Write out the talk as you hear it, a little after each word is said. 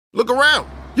Look around.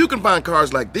 You can find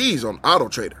cars like these on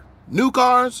AutoTrader. New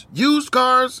cars, used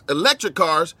cars, electric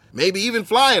cars, maybe even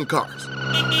flying cars.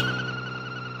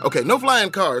 Okay, no flying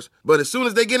cars, but as soon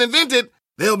as they get invented,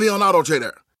 they'll be on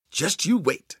AutoTrader. Just you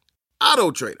wait.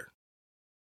 AutoTrader.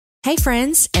 Hey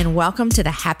friends, and welcome to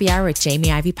the Happy Hour with Jamie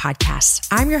Ivey podcast.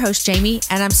 I'm your host, Jamie,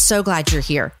 and I'm so glad you're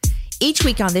here. Each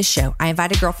week on this show, I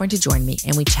invite a girlfriend to join me,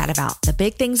 and we chat about the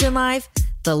big things in life,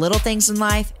 the little things in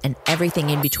life, and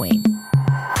everything in between.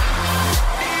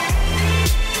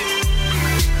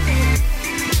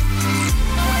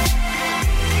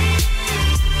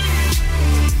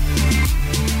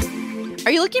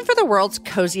 Are you looking for the world's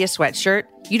coziest sweatshirt?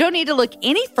 You don't need to look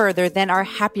any further than our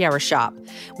Happy Hour shop.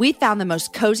 We found the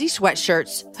most cozy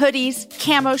sweatshirts, hoodies,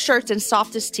 camo shirts, and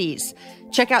softest tees.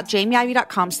 Check out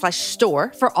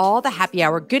jamieivey.com/store for all the Happy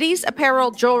Hour goodies,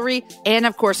 apparel, jewelry, and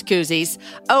of course, koozies.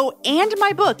 Oh, and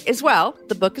my book as well.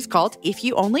 The book is called If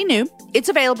You Only Knew. It's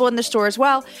available in the store as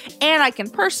well, and I can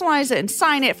personalize it and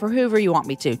sign it for whoever you want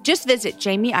me to. Just visit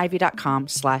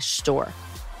jamieivey.com/store.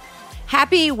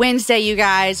 Happy Wednesday, you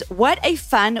guys. What a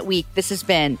fun week this has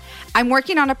been. I'm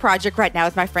working on a project right now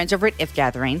with my friends over at If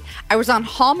Gathering. I was on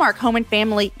Hallmark Home and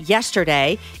Family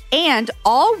yesterday, and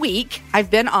all week I've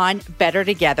been on Better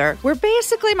Together, where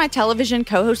basically my television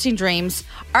co-hosting dreams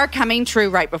are coming true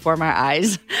right before my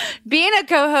eyes. Being a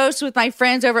co-host with my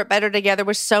friends over at Better Together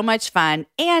was so much fun,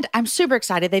 and I'm super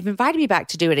excited. They've invited me back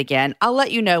to do it again. I'll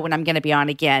let you know when I'm going to be on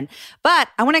again. But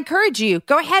I want to encourage you,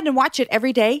 go ahead and watch it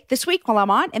every day this week while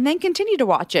I'm on, and then continue to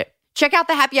watch it. Check out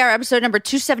the Happy Hour episode number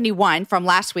 271 from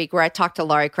last week where I talked to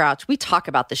Laurie Crouch. We talk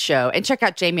about the show. And check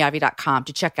out jamieivey.com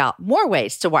to check out more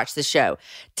ways to watch the show.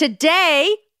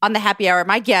 Today on the Happy Hour,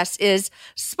 my guest is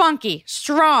spunky,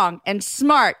 strong, and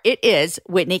smart. It is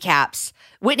Whitney Capps.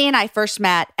 Whitney and I first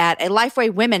met at a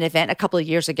Lifeway Women event a couple of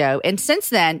years ago. And since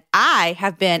then, I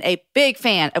have been a big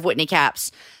fan of Whitney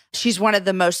Capps. She's one of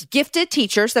the most gifted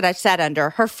teachers that I've sat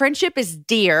under. Her friendship is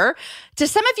dear. To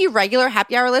some of you regular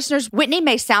Happy Hour listeners, Whitney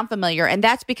may sound familiar, and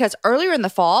that's because earlier in the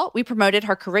fall, we promoted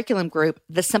her curriculum group,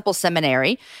 The Simple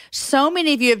Seminary. So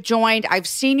many of you have joined. I've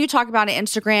seen you talk about it on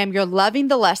Instagram. You're loving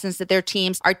the lessons that their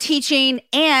teams are teaching,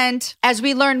 and as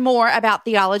we learn more about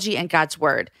theology and God's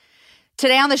Word.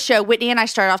 Today on the show, Whitney and I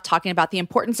start off talking about the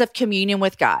importance of communion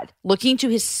with God, looking to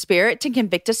His Spirit to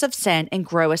convict us of sin and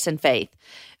grow us in faith.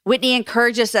 Whitney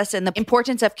encourages us in the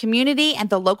importance of community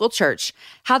and the local church,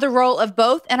 how the role of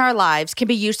both in our lives can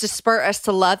be used to spur us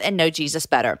to love and know Jesus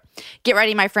better. Get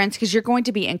ready, my friends, because you're going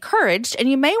to be encouraged, and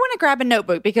you may want to grab a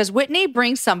notebook because Whitney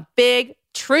brings some big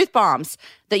truth bombs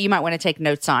that you might want to take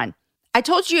notes on. I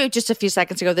told you just a few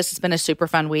seconds ago this has been a super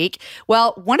fun week.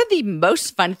 Well, one of the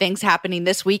most fun things happening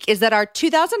this week is that our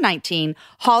 2019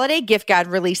 Holiday Gift Guide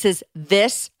releases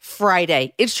this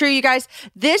Friday. It's true, you guys.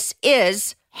 This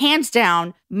is hands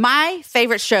down, my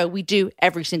favorite show we do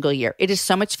every single year. It is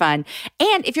so much fun.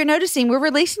 And if you're noticing, we're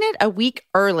releasing it a week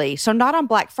early. So not on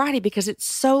Black Friday because it's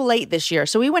so late this year.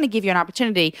 So we want to give you an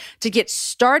opportunity to get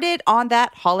started on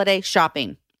that holiday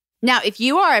shopping. Now, if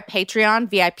you are a Patreon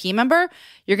VIP member,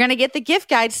 you're going to get the gift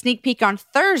guide sneak peek on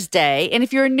Thursday. And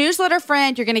if you're a newsletter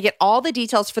friend, you're going to get all the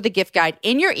details for the gift guide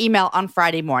in your email on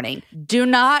Friday morning. Do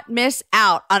not miss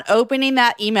out on opening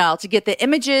that email to get the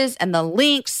images and the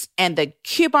links and the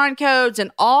coupon codes and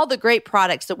all the great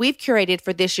products that we've curated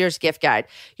for this year's gift guide.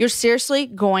 You're seriously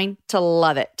going to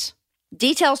love it.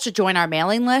 Details to join our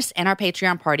mailing list and our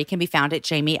Patreon party can be found at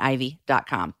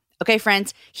jamieivey.com. Okay,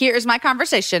 friends, here is my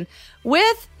conversation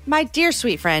with my dear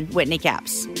sweet friend, Whitney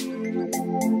Capps.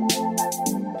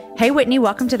 Hey, Whitney,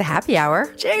 welcome to the Happy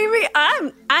Hour. Jamie,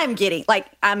 I'm giddy. Like,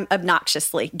 I'm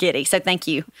obnoxiously giddy. So thank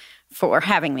you for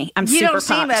having me. I'm super pumped.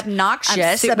 You don't seem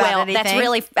obnoxious about anything. That's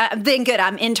really, then good.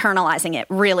 I'm internalizing it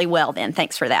really well then.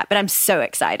 Thanks for that. But I'm so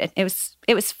excited. It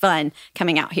was fun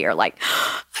coming out here. Like,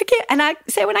 I can't, and I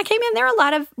say when I came in, there are a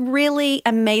lot of really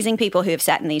amazing people who have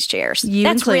sat in these chairs.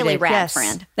 That's really rad, yes.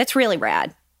 Friend. That's really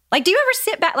rad. Like, do you ever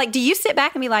sit back? Like, do you sit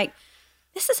back and be like,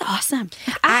 this is awesome.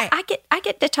 I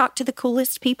get to talk to the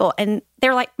coolest people, and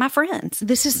they're like my friends.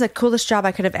 This is the coolest job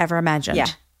I could have ever imagined. Yeah.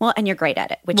 Well, and you're great at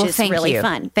it, which is really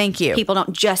fun. Thank you. People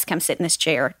don't just come sit in this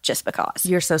chair just because.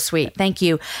 You're so sweet. Thank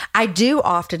you. I do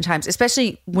oftentimes,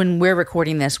 especially when we're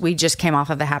recording this, we just came off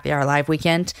of the Happy Hour Live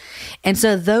weekend. And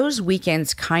so those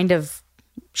weekends kind of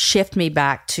shift me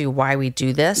back to why we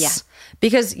do this. Yeah.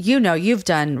 Because, you know, you've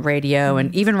done radio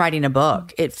and even writing a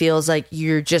book. It feels like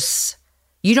you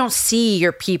don't see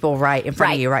your people right in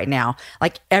front of you right now.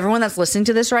 Like everyone that's listening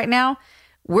to this right now,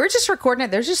 we're just recording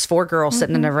it. There's just 4 girls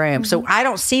sitting in a room. So I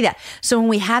don't see that. So when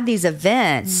we have these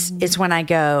events, it's when I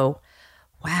go,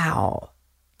 wow,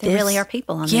 There really are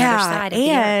people on the other side of the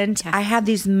earth. And I have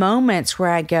these moments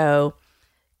where I go,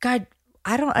 God,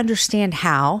 I don't understand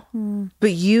how,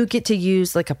 but you get to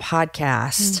use like a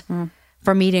podcast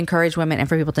for me to encourage women and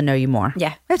for people to know you more.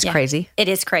 Yeah. That's crazy. It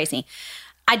is crazy.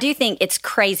 I do think it's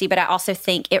crazy, but I also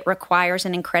think it requires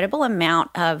an incredible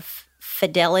amount of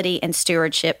fidelity and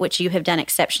stewardship, which you have done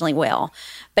exceptionally well.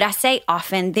 But I say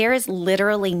often, there is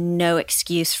literally no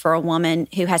excuse for a woman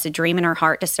who has a dream in her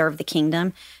heart to serve the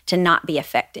kingdom to not be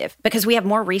effective, because we have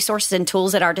more resources and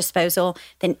tools at our disposal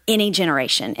than any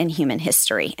generation in human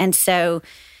history. And so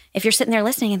if you're sitting there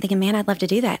listening and thinking, man, I'd love to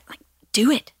do that, like,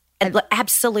 do it.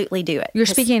 Absolutely do it. You're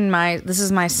speaking this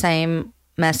is my same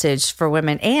message for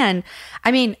women. And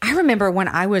I mean, I remember when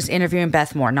I was interviewing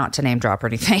Beth Moore, not to name drop or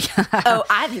anything. Oh,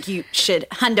 I think you should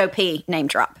Hundo P name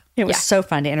drop. It was so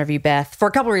fun to interview Beth for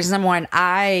a couple of reasons. Number one,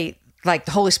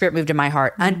 the Holy Spirit moved in my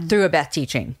heart through a Beth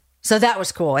teaching. So that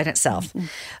was cool in itself.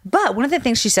 But one of the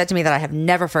things she said to me that I have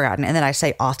never forgotten and that I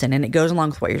say often, and it goes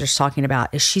along with what you're just talking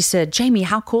about, is she said, Jamie,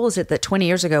 how cool is it that 20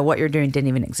 years ago, what you're doing didn't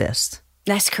even exist?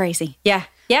 That's crazy. Yeah.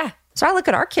 Yeah. So I look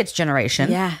at our kids' generation.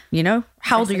 Yeah. You know,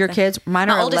 how old are your kids? Mine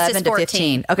are 11 to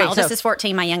 15. Okay. My oldest is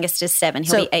 14. My youngest is 7.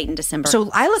 He'll be 8 in December. So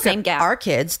I look at our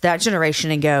kids, that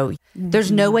generation, and go,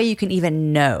 there's no way you can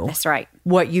even know. That's right.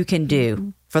 What you can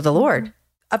do for the Lord.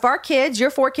 Of our kids, your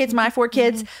 4 kids, my 4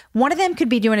 kids, one of them could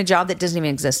be doing a job that doesn't even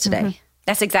exist today.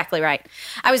 That's exactly right.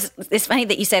 It's funny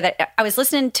that you say that. I was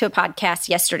listening to a podcast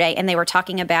yesterday, and they were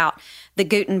talking about the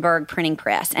Gutenberg printing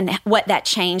press and what that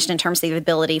changed in terms of the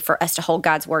ability for us to hold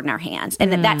God's word in our hands.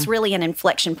 And that's really an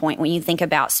inflection point when you think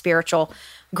about spiritual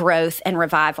growth and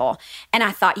revival. And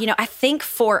I thought, I think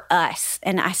for us,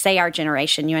 and I say our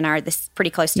generation, you and I are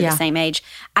pretty close to the same age,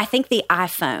 I think the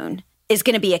iPhone is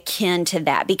going to be akin to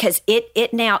that, because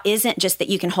it now isn't just that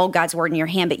you can hold God's word in your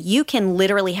hand, but you can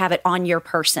literally have it on your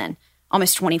person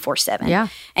almost 24/7. Yeah.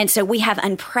 And so we have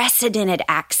unprecedented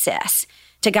access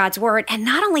to God's word. And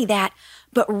not only that,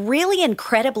 but really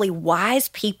incredibly wise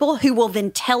people who will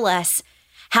then tell us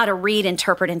how to read,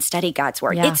 interpret, and study God's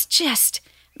word. It's just,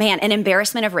 man, an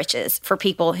embarrassment of riches for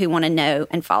people who want to know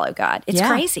and follow God. It's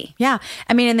crazy. Yeah.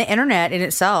 I mean, and the internet in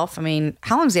itself,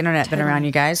 how long's the internet been around,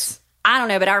 you guys? I don't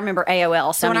know, but I remember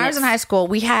AOL. So when I was in high school,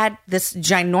 we had this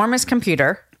ginormous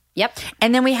computer. Yep.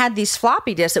 And then we had these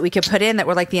floppy disks that we could put in that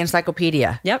were like the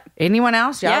encyclopedia. Yep. Anyone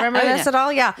else? Y'all remember this at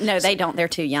all? Yeah. No, they don't. They're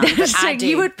too young. But so I do.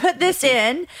 You would put this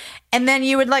in, and then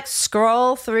you would like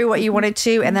scroll through what you wanted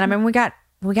to. And then I remember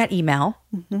we got email.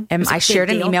 And I shared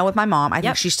an email with my mom. I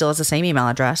think she still has the same email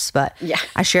address, but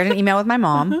I shared an email with my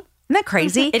mom. Isn't that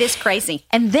crazy? It is crazy.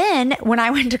 And then when I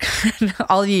went to,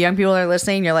 all of you young people that are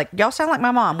listening, you're like, y'all sound like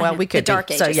my mom. Well, we could the dark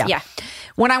be. ages. So, yeah.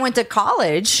 When I went to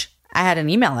college, I had an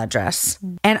email address.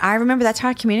 And I remember that's how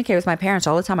I communicated with my parents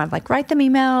all the time. I'd like write them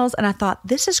emails. And I thought,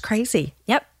 this is crazy.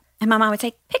 Yep. And my mom would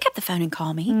say, pick up the phone and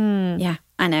call me. Yeah,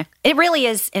 I know. It really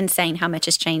is insane how much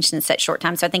has changed in such short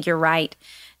time. So I think you're right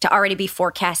to already be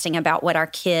forecasting about what our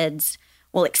kids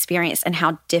will experience and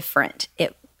how different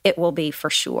it will be for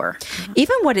sure.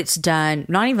 Even what it's done,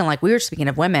 not even like we were speaking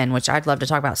of women, which I'd love to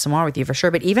talk about some more with you for sure,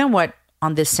 but even what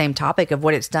on this same topic of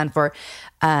what it's done for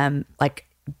like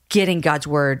getting God's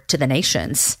word to the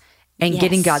nations and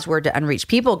getting God's word to unreached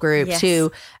people groups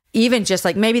who even just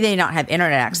like maybe they not have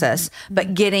internet access,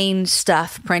 but getting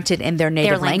stuff printed in their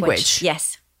native language.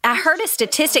 Yes. I heard a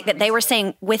statistic that they were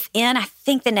saying within, I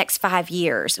think, the next 5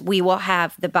 years, we will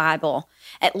have the Bible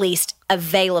at least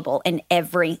available in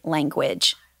every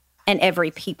language and every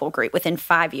people group within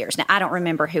 5 years. Now, I don't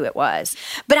remember who it was,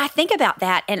 but I think about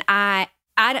that, and I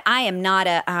am not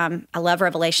I love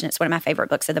Revelation. It's one of my favorite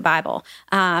books of the Bible.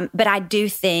 But I do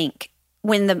think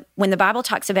when the Bible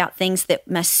talks about things that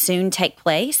must soon take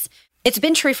place, it's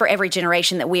been true for every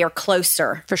generation that we are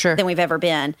closer for sure than we've ever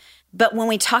been. But when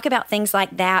we talk about things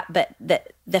like that, but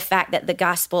the fact that the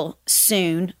gospel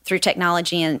soon through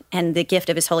technology and the gift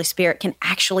of his Holy Spirit can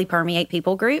actually permeate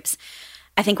people groups,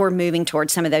 I think we're moving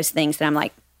towards some of those things that I'm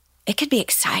like, it could be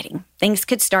exciting. Things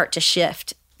could start to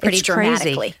shift pretty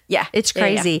dramatically. Yeah. It's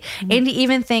crazy. Yeah. And to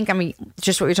even think,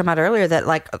 just what we were talking about earlier, that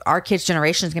like our kids'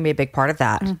 generation is going to be a big part of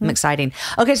that. Exciting.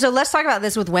 Okay, so let's talk about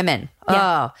this with women.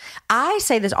 Yeah. Oh, I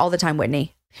say this all the time,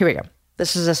 Whitney. Here we go.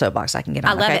 This is a soapbox I can get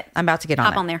on. I love it. I'm about to get on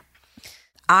Hop on there.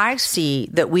 I see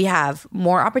that we have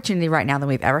more opportunity right now than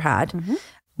we've ever had.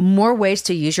 More ways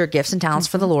to use your gifts and talents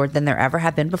for the Lord than there ever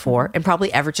have been before. And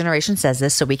probably every generation says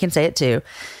this, so we can say it too.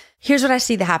 Here's what I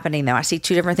see happening though. I see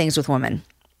two different things with women.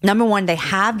 Number one, they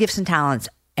have gifts and talents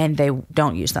and they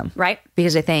don't use them. Right.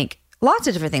 Because they think lots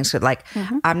of different things could like,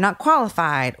 I'm not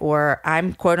qualified, or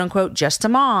I'm quote unquote just a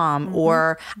mom,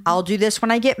 or I'll do this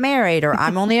when I get married, or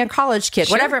I'm only a college kid,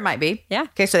 whatever it might be. Yeah.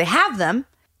 Okay. So they have them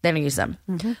they don't use them.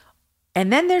 Mm-hmm.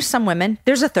 And then there's some women,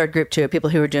 there's a third group too, people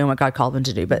who are doing what God called them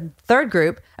to do. But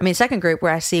second group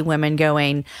where I see women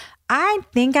going, I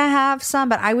think I have some,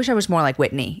 but I wish I was more like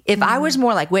Whitney. If I was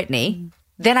more like Whitney,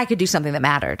 then I could do something that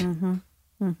mattered. Mm-hmm.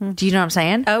 Mm-hmm. Do you know what I'm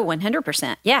saying? Oh,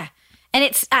 100%. Yeah. And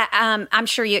it's, I'm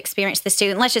sure you experienced this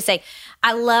too. And let's just say,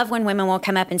 I love when women will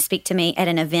come up and speak to me at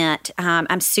an event.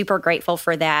 I'm super grateful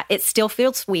for that. It still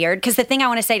feels weird because the thing I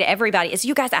want to say to everybody is,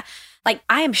 you guys, I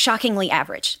am shockingly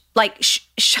average,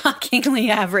 shockingly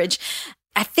average.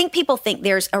 I think people think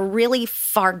there's a really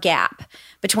far gap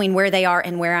between where they are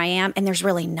and where I am, and there's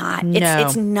really not. No.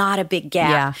 It's not a big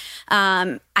gap.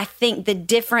 Yeah. I think the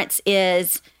difference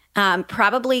is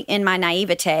probably in my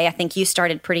naivete. I think you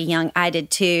started pretty young. I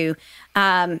did too.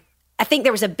 I think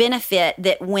there was a benefit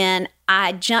that when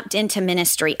I jumped into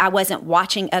ministry, I wasn't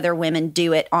watching other women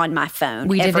do it on my phone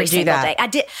every single day.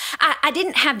 I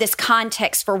didn't have this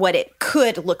context for what it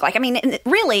could look like. I mean,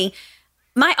 really,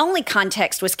 my only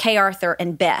context was Kay Arthur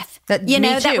and Beth. That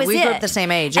was we grew up the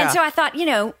same age. Yeah. And so I thought,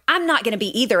 I'm not going to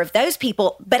be either of those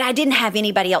people, but I didn't have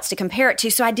anybody else to compare it to.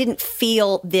 So I didn't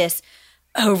feel this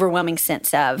overwhelming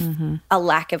sense of a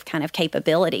lack of kind of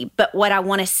capability. But what I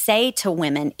want to say to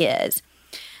women is,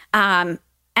 and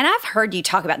I've heard you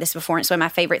talk about this before, and it's one of my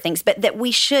favorite things, but that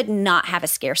we should not have a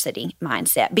scarcity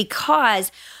mindset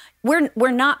because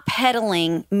we're not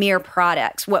peddling mere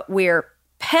products. What we're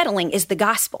peddling is the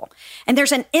gospel. And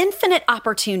there's an infinite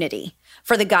opportunity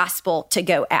for the gospel to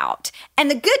go out. And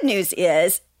the good news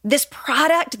is this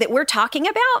product that we're talking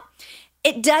about,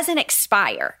 it doesn't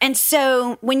expire. And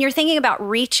so when you're thinking about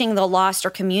reaching the lost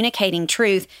or communicating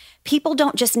truth, people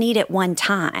don't just need it one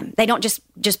time. They don't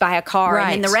just buy a car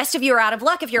and then the rest of you are out of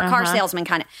luck if you're a car salesman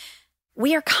kind of.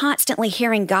 We are constantly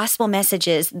hearing gospel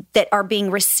messages that are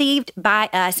being received by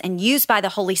us and used by the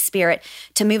Holy Spirit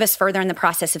to move us further in the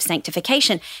process of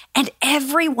sanctification. And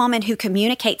every woman who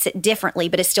communicates it differently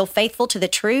but is still faithful to the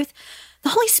truth, the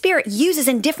Holy Spirit uses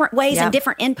in different ways and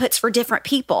different inputs for different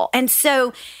people. And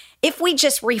so if we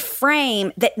just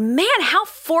reframe that, man, how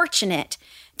fortunate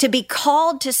to be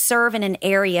called to serve in an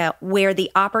area where the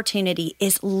opportunity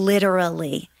is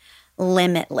literally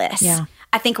limitless. Yeah.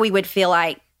 I think we would feel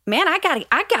like, man, I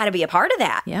gotta be a part of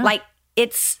that. Yeah. Like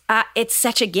it's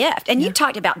such a gift. And you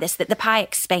talked about this, that the pie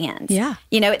expands. Yeah.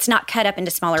 It's not cut up into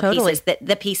smaller pieces, that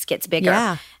the piece gets bigger.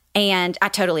 Yeah. And I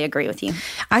totally agree with you.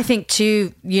 I think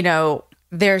too,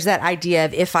 there's that idea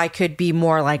of if I could be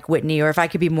more like Whitney or if I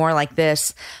could be more like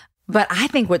this. But I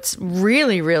think what's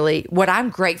really, really, what I'm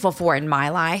grateful for in my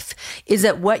life is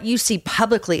that what you see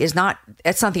publicly it's not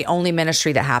the only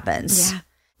ministry that happens.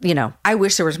 Yeah. I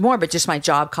wish there was more, but just my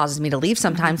job causes me to leave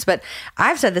sometimes. But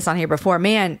I've said this on here before,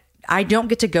 man, I don't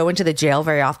get to go into the jail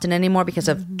very often anymore because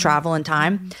of travel and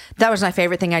time. That was my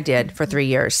favorite thing I did for 3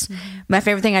 years. My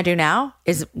favorite thing I do now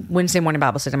is Wednesday morning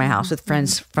Bible study in my house with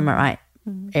friends from my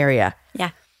area.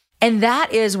 Yeah. And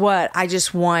that is what I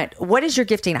just want. What is your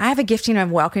gifting? I have a gifting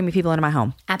of welcoming people into my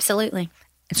home. Absolutely.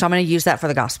 And so I'm going to use that for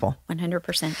the gospel.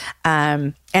 100%.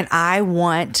 And I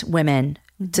want women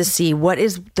to see what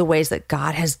is the ways that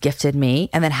God has gifted me,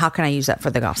 and then how can I use that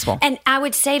for the gospel? And I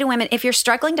would say to women, if you're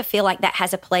struggling to feel like that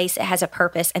has a place, it has a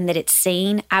purpose, and that it's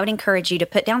seen, I would encourage you to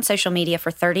put down social media for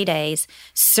 30 days,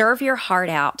 serve your heart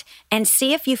out, and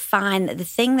see if you find that the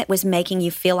thing that was making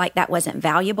you feel like that wasn't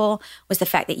valuable was the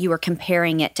fact that you were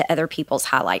comparing it to other people's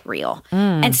highlight reel.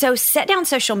 And so set down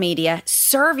social media,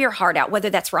 serve your heart out,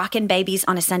 whether that's rocking babies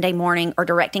on a Sunday morning or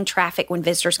directing traffic when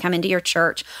visitors come into your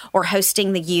church or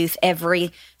hosting the youth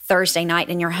every Thursday night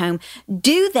in your home.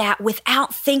 Do that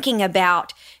without thinking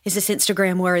about, is this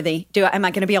Instagram worthy? Am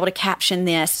I going to be able to caption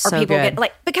this? Or people get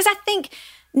because I think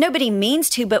nobody means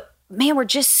to, but man, we're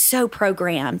just so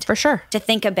programmed for sure to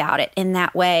think about it in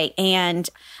that way. And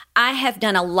I have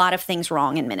done a lot of things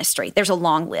wrong in ministry. There's a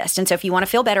long list. And so if you want to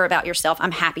feel better about yourself,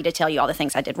 I'm happy to tell you all the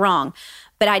things I did wrong.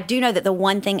 But I do know that the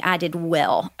one thing I did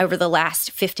well over the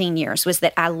last 15 years was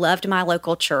that I loved my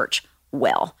local church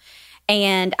well.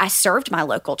 And I served my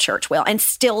local church well and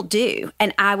still do.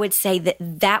 And I would say that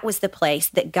that was the place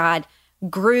that God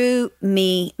grew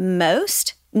me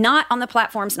most, not on the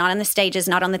platforms, not on the stages,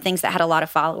 not on the things that had a lot of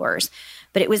followers,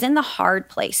 but it was in the hard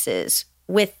places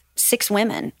with 6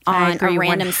 women on a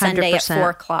random 100%. Sunday at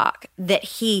 4:00 that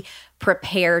he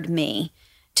prepared me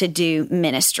to do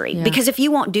ministry. Yeah. Because if you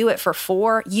won't do it for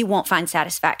 4, you won't find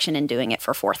satisfaction in doing it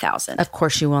for 4,000. Of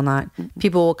course you will not.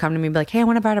 People will come to me and be like, hey, I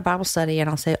want to write a Bible study. And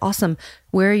I'll say, awesome.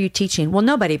 Where are you teaching? Well,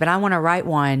 nobody, but I want to write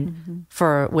one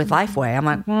with Lifeway. I'm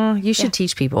like, you should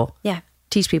teach people. Yeah.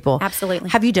 Teach people. Absolutely.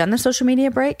 Have you done the social media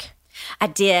break? I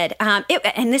did.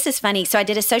 And this is funny. So I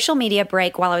did a social media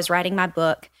break while I was writing my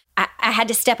book. I had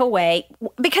to step away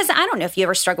because I don't know if you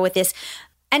ever struggle with this.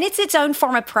 And it's its own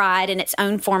form of pride and its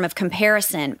own form of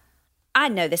comparison. I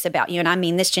know this about you, and I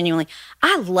mean this genuinely.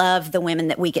 I love the women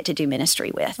that we get to do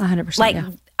ministry with. 100%. Like, yeah.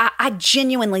 I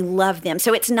genuinely love them.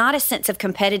 So it's not a sense of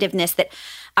competitiveness that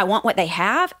I want what they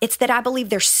have. It's that I believe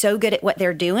they're so good at what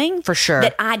they're doing. For sure.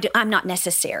 That I'm not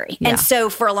necessary. Yeah. And so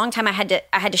for a long time, I had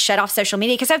to shut off social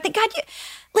media because I think, God,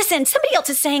 listen, somebody else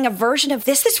is saying a version of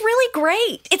this that's really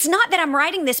great. It's not that I'm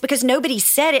writing this because nobody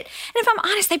said it. And if I'm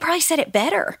honest, they probably said it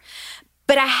better.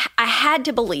 But I had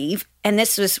to believe, and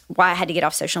this was why I had to get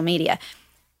off social media,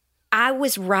 I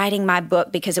was writing my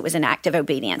book because it was an act of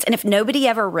obedience. And if nobody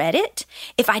ever read it,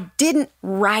 if I didn't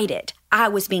write it, I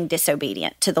was being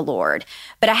disobedient to the Lord.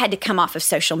 But I had to come off of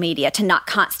social media to not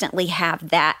constantly have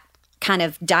that kind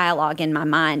of dialogue in my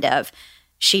mind of,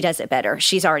 she does it better.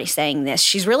 She's already saying this.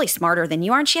 She's really smarter than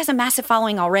you are, and she has a massive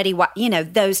following already.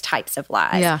 Those types of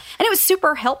lies. Yeah. And it was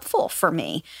super helpful for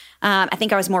me. I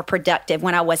think I was more productive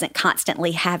when I wasn't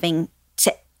constantly having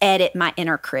to edit my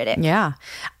inner critic. Yeah.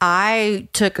 I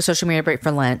took a social media break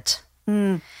for Lent.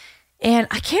 And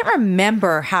I can't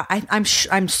remember how, I'm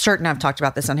certain I've talked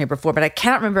about this on here before, but I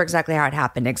cannot remember exactly how it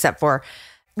happened, except for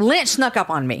Lent snuck up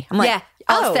on me. I'm like, yeah,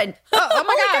 all of a sudden, oh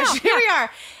my gosh, here we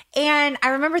are. And I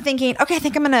remember thinking, okay, I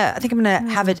think I'm gonna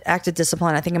have an act of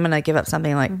discipline. I think I'm gonna give up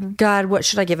something. Like, God, what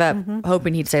should I give up?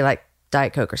 Hoping he'd say like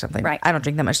Diet Coke or something. Right. I don't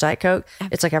drink that much Diet Coke.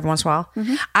 It's like every once in a while.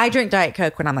 I drink Diet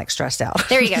Coke when I'm like stressed out.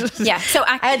 There you go. Yeah. So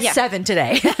I had 7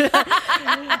 today.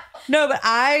 No, but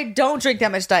I don't drink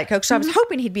that much Diet Coke. So I was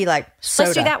hoping he'd be like, soda.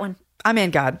 Let's do that one. I'm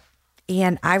in, God.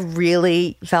 And I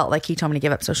really felt like he told me to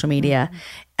give up social media,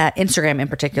 Instagram in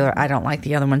particular. I don't like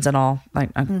the other ones at all. Like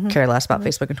I care less about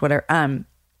Facebook and Twitter.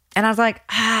 And I was like,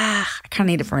 I kind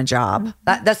of need it for a job.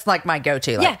 That's like my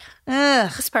go-to. Like,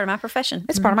 it's part of my profession.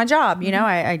 It's part of my job. You know,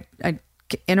 I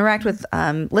interact with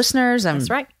listeners. That's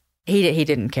right. He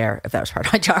didn't care if that was part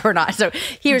of my job or not. So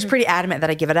he was pretty adamant that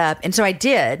I give it up. And so I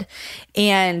did.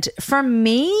 And for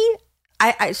me,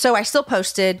 I still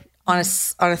posted on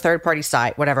a third-party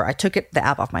site, whatever. I took the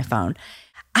app off my phone.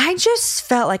 I just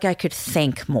felt like I could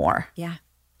think more. Yeah.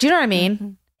 Do you know what I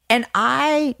mean? And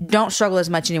I don't struggle as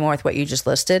much anymore with what you just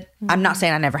listed. I'm not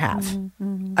saying I never have.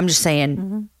 I'm just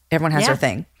saying everyone has their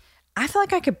thing. I feel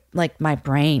like I could, like my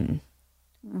brain,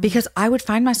 because I would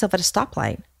find myself at a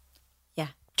stoplight. Yeah.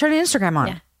 Turn Instagram on.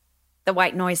 Yeah. The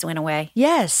white noise went away.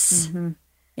 Yes.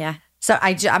 Yeah. So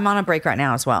I'm on a break right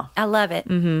now as well. I love it.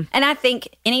 And I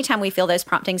think anytime we feel those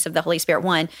promptings of the Holy Spirit,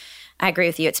 one, I agree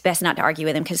with you. It's best not to argue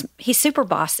with him because he's super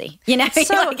bossy. You know,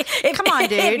 so, come on,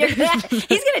 dude. He's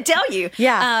going to tell you.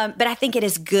 Yeah. But I think it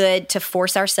is good to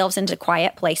force ourselves into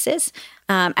quiet places.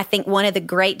 I think one of the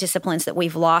great disciplines that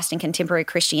we've lost in contemporary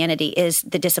Christianity is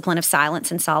the discipline of silence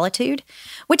and solitude,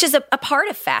 which is a part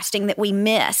of fasting that we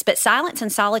miss. But silence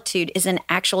and solitude is an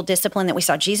actual discipline that we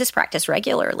saw Jesus practice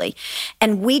regularly.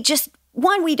 And we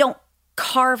don't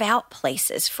carve out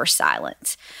places for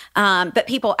silence. But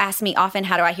people ask me often,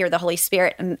 how do I hear the Holy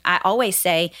Spirit? And I always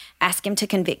say, ask him to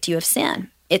convict you of sin.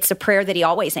 It's a prayer that he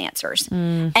always answers.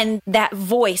 And that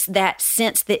voice, that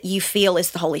sense that you feel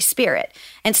is the Holy Spirit.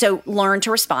 And so learn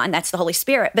to respond. That's the Holy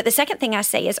Spirit. But the second thing I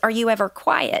say is, are you ever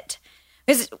quiet?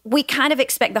 Because we kind of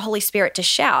expect the Holy Spirit to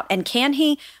shout. And can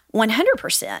he?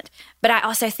 100%. But I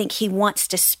also think he wants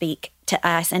to speak to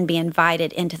us and be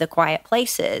invited into the quiet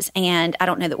places. And I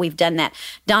don't know that we've done that.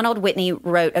 Donald Whitney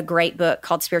wrote a great book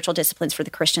called Spiritual Disciplines for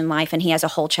the Christian Life, and he has a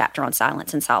whole chapter on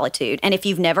silence and solitude. And if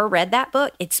you've never read that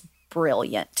book, it's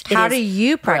brilliant. How do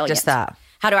you practice that?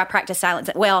 How do I practice silence?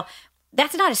 Well,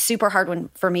 that's not a super hard one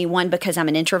for me. One, because I'm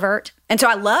an introvert. And so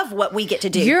I love what we get to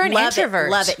do. You're an love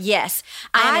introvert. Love it. Yes.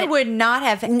 I would not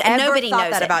have ever nobody thought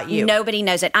knows that it. about you. Nobody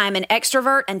knows it. I'm an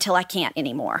extrovert until I can't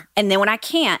anymore. And then when I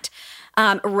can't,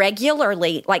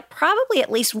 regularly, like probably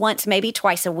at least once, maybe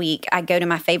twice a week, I go to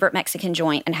my favorite Mexican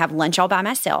joint and have lunch all by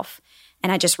myself.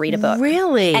 And I just read a book.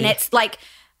 Really? And it's like,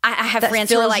 I have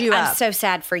friends who are like, you I'm up. so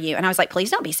sad for you. And I was like,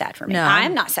 please don't be sad for me. No. I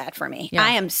am not sad for me. Yeah. I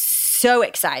am so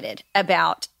excited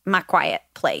about my quiet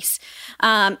place.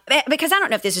 Because I don't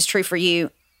know if this is true for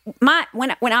you.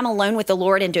 When I'm alone with the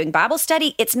Lord and doing Bible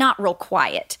study, it's not real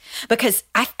quiet because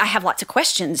I have lots of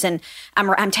questions and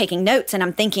I'm taking notes and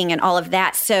I'm thinking and all of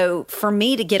that. So for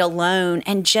me to get alone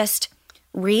and just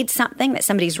read something that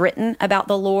somebody's written about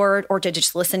the Lord, or to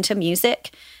just listen to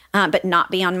music, but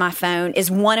not be on my phone, is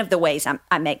one of the ways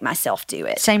I make myself do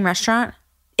it. Same restaurant?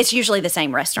 It's usually the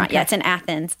same restaurant. Okay. Yeah, it's in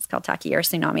Athens. It's called Taqueria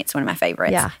Tsunami. It's one of my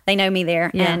favorites. Yeah. They know me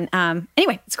there. Yeah. And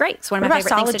anyway, it's great. It's one of what my about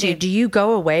favorite solitude? things to do. Do you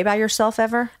go away by yourself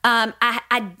ever?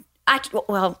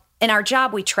 Well, in our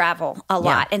job, we travel a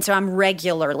lot. And so I'm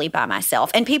regularly by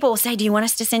myself. And people will say, do you want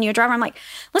us to send you a driver? I'm like,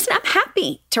 listen, I'm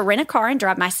happy to rent a car and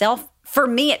drive myself. For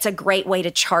me, it's a great way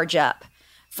to charge up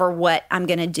for what I'm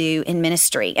going to do in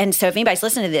ministry. And so if anybody's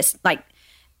listening to this, like,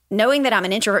 knowing that I'm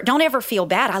an introvert, don't ever feel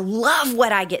bad. I love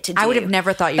what I get to do. I would have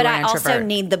never thought you were an introvert. But I also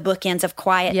need the bookends of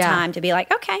quiet time to be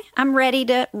like, okay, I'm ready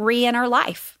to re-enter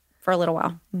life for a little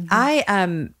while. Mm-hmm.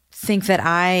 I think that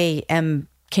I am,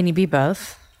 can you be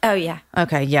both? Oh, yeah.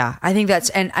 Okay, yeah. I think that's,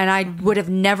 and I would have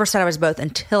never said I was both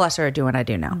until I started doing what I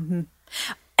do now. Mm-hmm.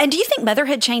 And do you think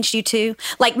motherhood changed you too?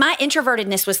 Like my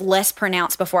introvertedness was less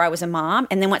pronounced before I was a mom.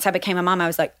 And then once I became a mom, I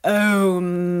was like, oh,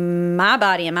 my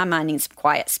body and my mind needs some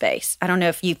quiet space. I don't know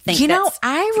if you think that's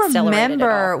I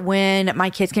remember when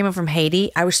my kids came home from Haiti,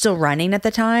 I was still running at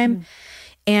the time. Mm-hmm.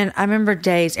 And I remember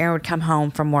days Aaron would come home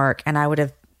from work and I would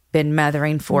have been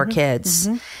mothering 4 kids.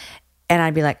 Mm-hmm. And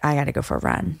I'd be like, I got to go for a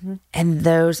run. Mm-hmm. And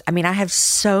those, I mean, I have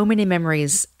so many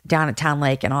memories down at Town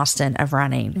Lake in Austin of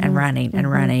running and running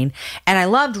and running. And I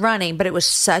loved running, but it was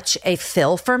such a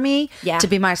fill for me to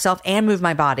be myself and move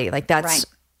my body. Like that's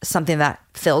something that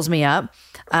fills me up.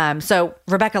 So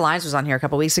Rebecca Lyons was on here a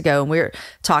couple of weeks ago and we were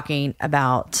talking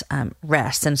about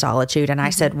rest and solitude. And I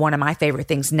said, one of my favorite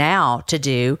things now to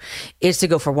do is to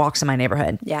go for walks in my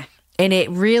neighborhood. Yeah. And it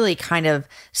really kind of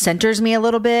centers me a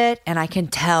little bit. And I can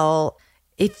tell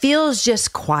it feels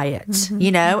just quiet,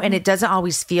 you know, and it doesn't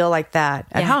always feel like that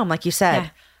at home, like you said.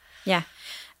 Yeah.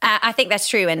 I think that's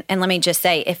true. And let me just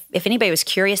say, if anybody was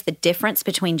curious, the difference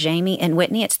between Jamie and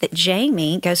Whitney, it's that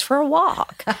Jamie goes for a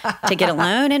walk to get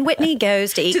alone and Whitney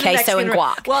goes to eat queso and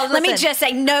guac. Well, listen, let me just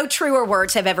say, no truer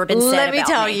words have ever been said about me. Let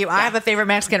me tell you, I have a favorite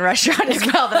Mexican restaurant as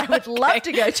well that I would love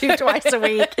to go to twice a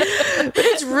week. But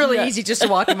it's really easy just to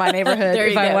walk in my neighborhood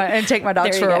if I want and take my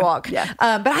dogs for a walk. Yeah.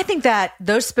 But I think that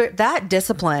that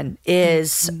discipline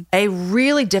is a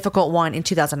really difficult one in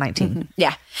 2019.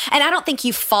 Yeah. And I don't think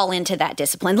you fall into that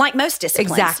discipline. Like most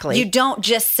disciplines. Exactly. You don't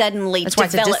just suddenly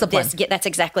develop this. That's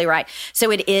exactly right.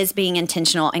 So it is being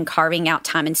intentional and carving out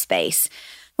time and space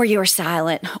where you are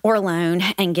silent or alone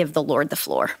and give the Lord the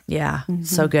floor. Yeah,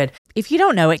 so good. If you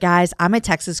don't know it, guys, I'm a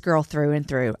Texas girl through and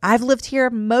through. I've lived here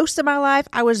most of my life.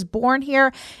 I was born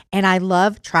here and I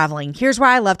love traveling. Here's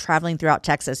why I love traveling throughout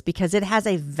Texas, because it has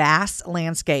a vast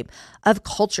landscape of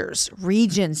cultures,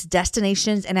 regions,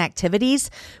 destinations, and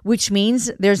activities, which means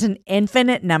there's an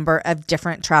infinite number of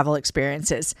different travel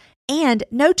experiences. And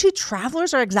no two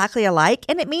travelers are exactly alike,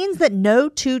 and it means that no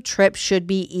two trips should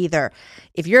be either.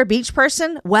 If you're a beach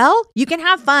person, well, you can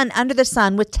have fun under the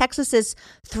sun with Texas's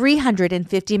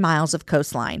 350 miles of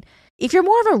coastline. If you're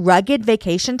more of a rugged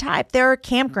vacation type, there are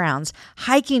campgrounds,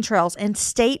 hiking trails, and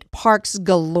state parks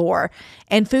galore.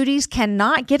 And foodies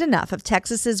cannot get enough of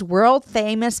Texas's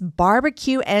world-famous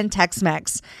barbecue and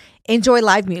Tex-Mex. Enjoy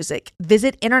live music,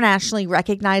 visit internationally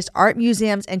recognized art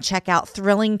museums, and check out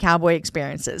thrilling cowboy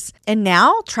experiences. And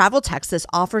now, Travel Texas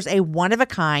offers a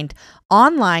one-of-a-kind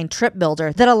online trip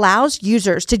builder that allows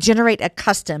users to generate a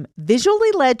custom,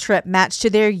 visually led trip matched to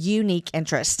their unique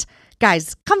interests.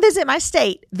 Guys, come visit my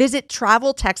state. Visit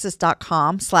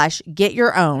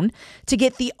traveltexas.com/getyourown to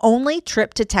get the only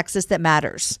trip to Texas that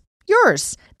matters.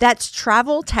 Yours. That's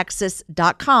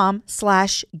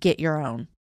traveltexas.com/getyourown.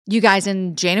 You guys,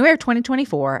 in January of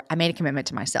 2024, I made a commitment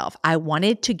to myself. I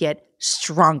wanted to get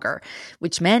stronger,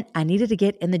 which meant I needed to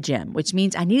get in the gym, which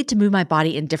means I needed to move my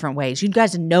body in different ways. You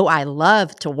guys know I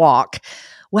love to walk.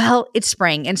 Well, it's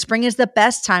spring, and spring is the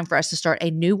best time for us to start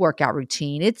a new workout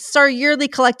routine. It's our yearly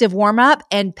collective warm-up,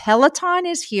 and Peloton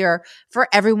is here for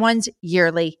everyone's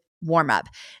yearly warm-up.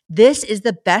 This is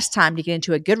the best time to get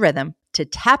into a good rhythm, to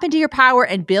tap into your power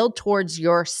and build towards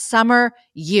your summer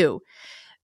you.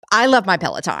 I love my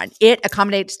Peloton. It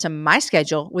accommodates to my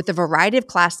schedule with a variety of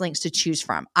class links to choose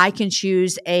from. I can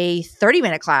choose a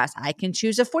 30-minute class. I can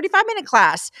choose a 45-minute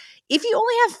class. If you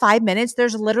only have 5 minutes,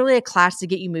 there's literally a class to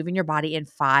get you moving your body in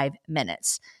 5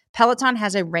 minutes. Peloton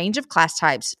has a range of class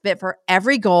types fit for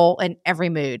every goal and every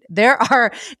mood. There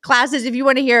are classes if you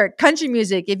want to hear country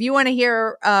music, if you want to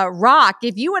hear rock,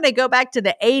 if you want to go back to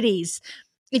the 80s.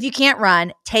 If you can't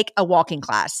run, take a walking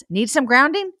class. Need some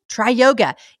grounding? Try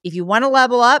yoga. If you want to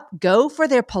level up, go for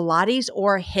their Pilates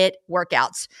or HIIT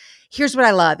workouts. Here's what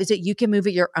I love is that you can move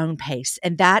at your own pace.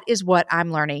 And that is what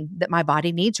I'm learning that my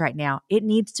body needs right now. It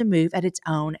needs to move at its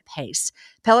own pace.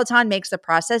 Peloton makes the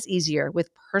process easier with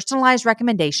personalized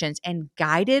recommendations and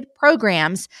guided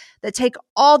programs that take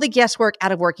all the guesswork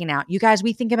out of working out. You guys,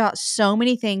 we think about so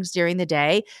many things during the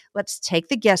day. Let's take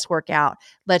the guesswork out.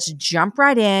 Let's jump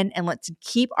right in and let's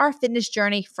keep our fitness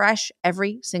journey fresh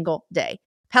every single day.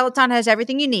 Peloton has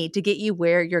everything you need to get you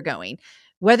where you're going.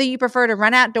 Whether you prefer to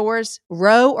run outdoors,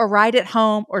 row or ride at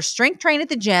home, or strength train at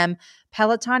the gym,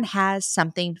 Peloton has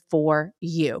something for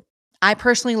you. I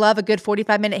personally love a good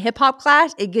 45-minute hip hop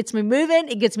class. It gets me moving.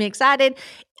 It gets me excited.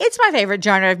 It's my favorite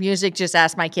genre of music. Just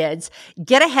ask my kids.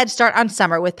 Get a head start on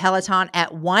summer with Peloton at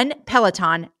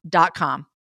onepeloton.com.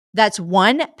 That's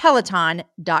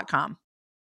onepeloton.com.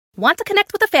 Want to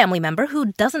connect with a family member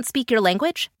who doesn't speak your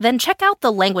language? Then check out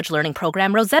the language learning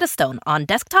program Rosetta Stone on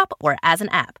desktop or as an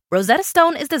app. Rosetta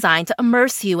Stone is designed to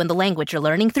immerse you in the language you're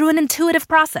learning through an intuitive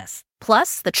process.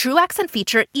 Plus, the True Accent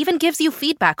feature even gives you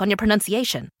feedback on your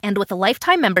pronunciation. And with a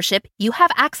lifetime membership, you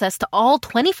have access to all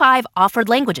 25 offered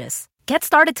languages. Get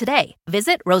started today.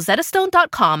 Visit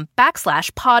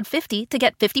rosettastone.com/pod50 to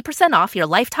get 50% off your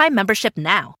lifetime membership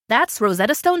now. That's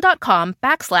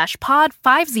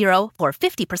rosettastone.com/pod50 for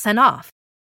 50% off.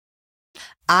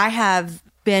 I have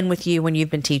been with you when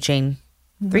you've been teaching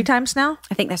 3 times now.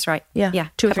 I think that's right. Yeah.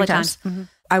 2 or 3 times. Mm-hmm.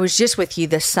 I was just with you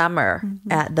this summer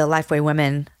at the Lifeway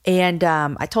Women, and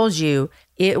I told you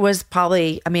it was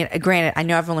probably, granted, I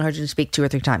know I've only heard you speak 2 or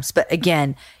 3 times, but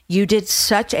again, you did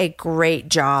such a great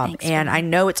job. Thanks, and I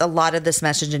know it's a lot of this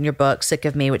message in your book, Sick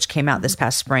of Me, which came out this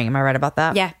past spring. Am I right about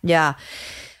that? Yeah. Yeah.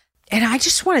 And I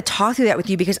just want to talk through that with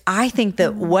you because I think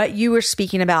that what you were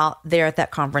speaking about there at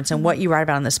that conference and what you write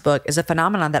about in this book is a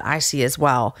phenomenon that I see as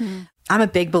well. I'm a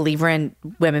big believer in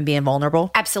women being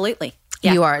vulnerable. Absolutely.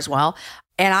 Yeah. You are as well.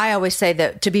 And I always say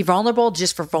that to be vulnerable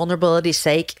just for vulnerability's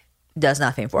sake does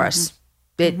nothing for us.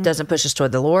 It doesn't push us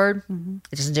toward the Lord.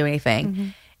 It doesn't do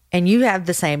anything. And you have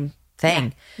the same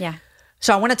thing. Yeah.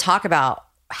 So I want to talk about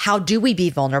how do we be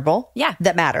vulnerable? Yeah.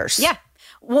 That matters. Yeah.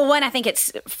 Well, one, I think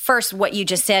it's first what you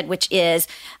just said, which is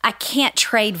I can't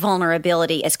trade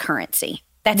vulnerability as currency.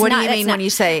 What do you mean when you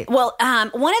say? Well,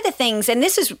 one of the things, and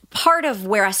this is part of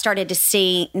where I started to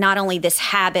see not only this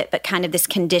habit, but kind of this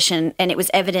condition, and it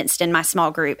was evidenced in my small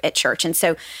group at church. And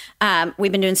so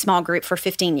we've been doing small group for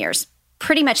 15 years,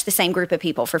 pretty much the same group of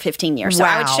people for 15 years. So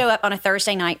I would show up on a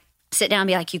Thursday night, sit down and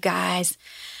be like, you guys,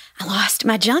 I lost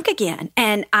my junk again.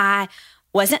 And I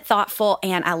wasn't thoughtful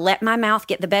and I let my mouth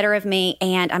get the better of me.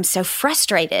 And I'm so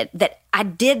frustrated that I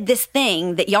did this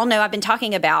thing that y'all know I've been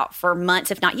talking about for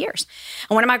months, if not years.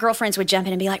 And one of my girlfriends would jump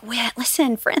in and be like, well,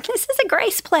 listen, friend, this is a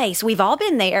grace place. We've all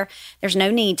been there. There's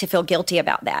no need to feel guilty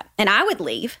about that. And I would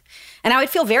leave and I would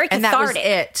feel very cathartic. And that was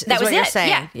it. That was what you're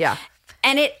saying. Yeah.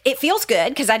 And it feels good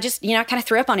because I just, I kind of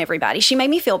threw up on everybody. She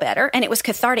made me feel better and it was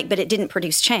cathartic, but it didn't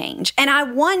produce change. And I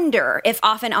wonder if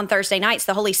often on Thursday nights,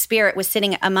 the Holy Spirit was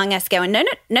sitting among us going, no,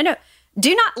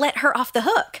 do not let her off the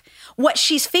hook. What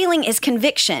she's feeling is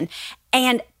conviction,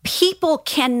 and people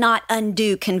cannot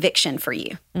undo conviction for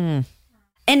you. In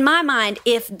my mind,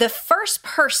 if the first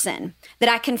person that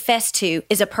I confess to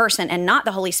is a person and not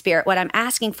the Holy Spirit, what I'm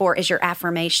asking for is your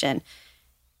affirmation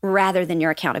rather than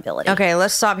your accountability. Okay,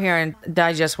 let's stop here and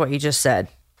digest what you just said.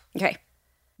 Okay.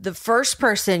 The first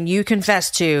person you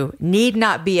confess to need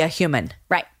not be a human.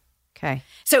 Right. Okay.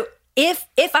 So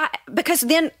because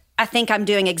then I think I'm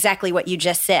doing exactly what you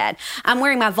just said. I'm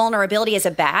wearing my vulnerability as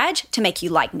a badge to make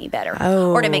you like me better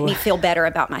or to make me feel better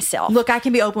about myself. Look, I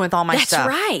can be open with all my stuff. That's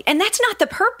right. And that's not the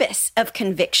purpose of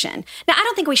conviction. Now, I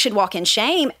don't think we should walk in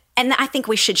shame. And I think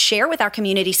we should share with our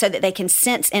community so that they can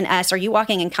sense in us, are you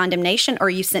walking in condemnation or are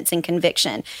you sensing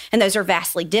conviction? And those are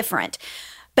vastly different.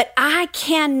 But I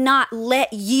cannot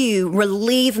let you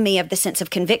relieve me of the sense of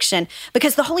conviction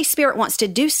because the Holy Spirit wants to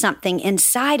do something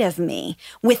inside of me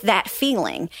with that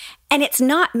feeling. And it's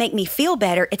not make me feel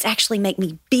better, it's actually make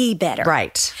me be better.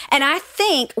 Right. And I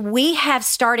think we have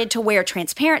started to wear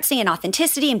transparency and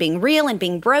authenticity and being real and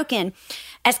being broken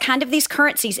as kind of these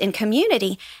currencies in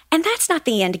community. And that's not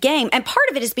the end game. And part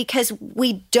of it is because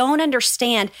we don't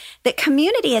understand that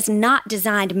community is not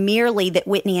designed merely that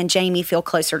Whitney and Jamie feel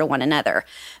closer to one another.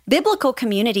 Biblical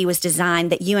community was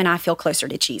designed that you and I feel closer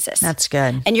to Jesus. That's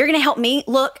good. And you're going to help me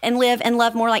look and live and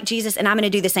love more like Jesus, and I'm going to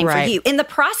do the same for you. In the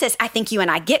process, I think you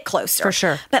and I get closer. For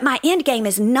sure. But my end game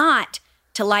is not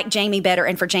to like Jamie better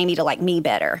and for Jamie to like me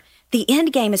better. The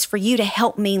end game is for you to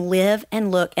help me live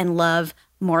and look and love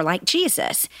more like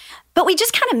Jesus. But we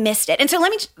just kind of missed it. And so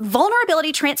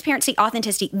vulnerability, transparency,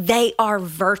 authenticity, they are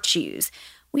virtues.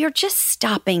 We are just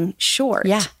stopping short.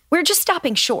 Yeah. We're just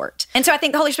stopping short. And so I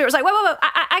think the Holy Spirit was like, whoa.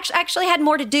 I actually had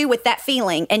more to do with that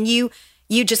feeling. And you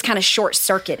just kind of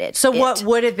short-circuited So it. what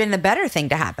would have been the better thing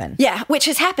to happen? Yeah, which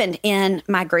has happened in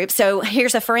my group. So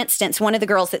here's for instance, one of the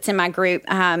girls that's in my group,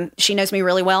 she knows me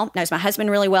really well, knows my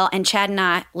husband really well, and Chad and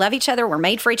I love each other. We're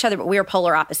made for each other, but we are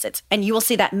polar opposites. And you will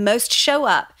see that most show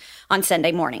up on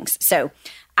Sunday mornings. So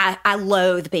I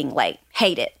loathe being late,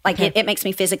 hate it. Like it makes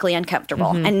me physically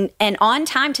uncomfortable. And on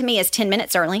time to me is 10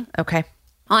 minutes early. Okay.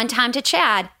 On time to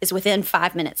Chad is within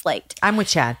 5 minutes late. I'm with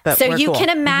Chad, but so we're you cool. can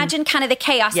imagine kind of the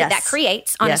chaos that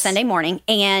creates on a Sunday morning.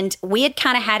 And we had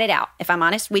kind of had it out. If I'm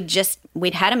honest,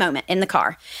 we'd had a moment in the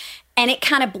car. And it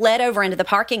kind of bled over into the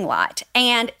parking lot.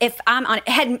 And if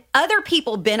had other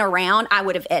people been around, I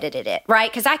would have edited it, right?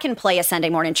 Because I can play a Sunday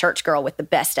morning church girl with the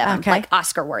best of them, like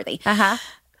Oscar worthy.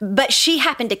 But she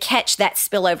happened to catch that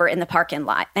spillover in the parking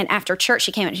lot. And after church,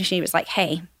 she came up and she was like,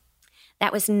 hey,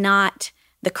 that was not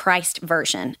the Christ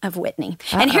version of Whitney.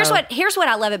 And here's what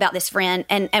I love about this friend.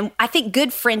 And I think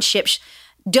good friendships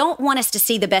don't want us to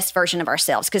see the best version of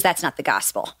ourselves, because that's not the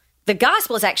gospel. The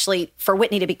gospel is actually for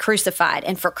Whitney to be crucified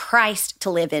and for Christ to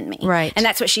live in me. Right. And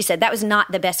that's what she said. That was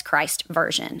not the best Christ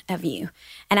version of you.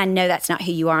 And I know that's not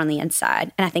who you are on the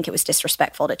inside. And I think it was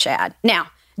disrespectful to Chad. Now,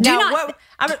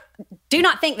 do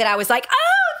not think that I was like,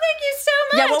 oh, thank you so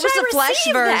much. Yeah, what was the flesh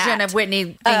version of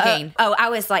Whitney thinking? I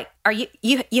was like, are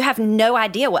you have no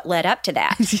idea what led up to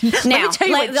that. Now, let me tell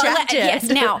you what Chad did. Yes,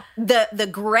 now, the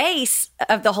grace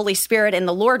of the Holy Spirit and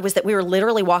the Lord was that we were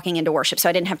literally walking into worship, so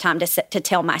I didn't have time to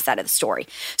tell my side of the story.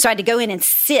 So I had to go in and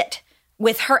sit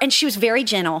with her, and she was very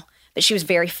gentle, but she was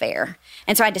very fair.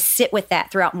 And so I had to sit with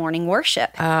that throughout morning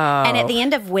worship. Oh. And at the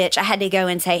end of which, I had to go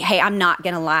and say, hey, I'm not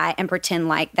going to lie and pretend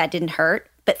like that didn't hurt,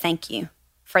 but thank you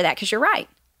for that, because you're right.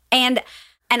 And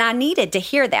I needed to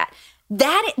hear that.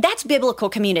 That's biblical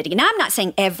community. Now, I'm not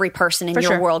saying every person in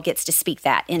your world gets to speak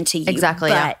that into you. Exactly,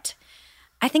 but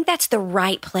I think that's the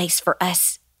right place for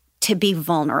us to be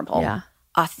vulnerable,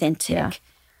 authentic,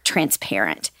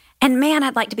 transparent. And man,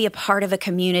 I'd like to be a part of a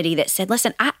community that said,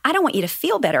 listen, I don't want you to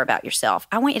feel better about yourself.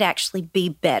 I want you to actually be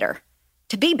better,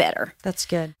 to be better. That's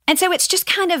good. And so it's just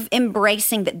kind of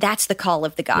embracing that that's the call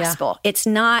of the gospel. Yeah. It's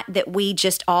not that we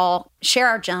just all share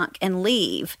our junk and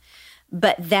leave,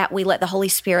 but that we let the Holy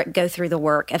Spirit go through the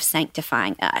work of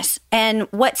sanctifying us. And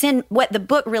what the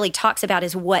book really talks about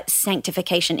is what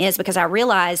sanctification is, because I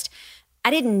realized I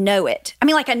didn't know it. I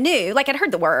mean, like I knew, like I'd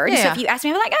heard the word. Yeah. So if you asked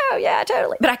me, I'm like, oh yeah,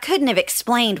 totally. But I couldn't have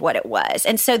explained what it was.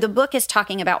 And so the book is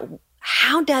talking about,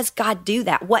 how does God do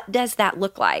that? What does that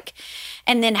look like?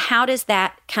 And then how does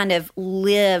that kind of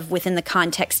live within the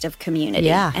context of community?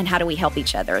 Yeah. And how do we help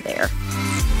each other there?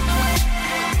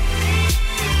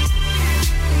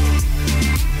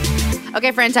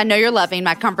 Okay, friends, I know you're loving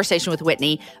my conversation with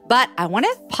Whitney, but I want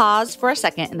to pause for a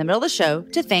second in the middle of the show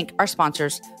to thank our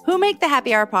sponsors who make the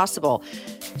happy hour possible.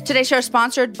 Today's show is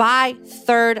sponsored by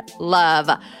Third Love.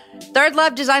 Third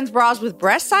Love designs bras with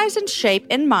breast size and shape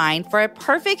in mind for a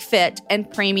perfect fit and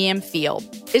premium feel.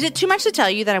 Is it too much to tell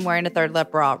you that I'm wearing a Third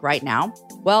Love bra right now?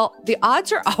 Well, the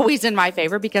odds are always in my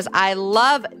favor because I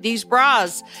love these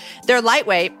bras. They're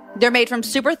lightweight. They're made from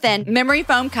super thin memory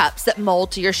foam cups that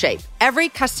mold to your shape. Every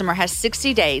customer has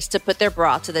 60 days to put their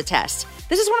bra to the test.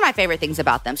 This is one of my favorite things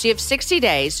about them. So you have 60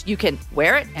 days. You can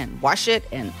wear it and wash it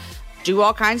and do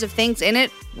all kinds of things in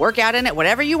it, work out in it,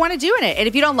 whatever you want to do in it. And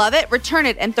if you don't love it, return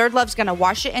it. And Third Love's going to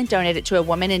wash it and donate it to a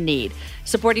woman in need,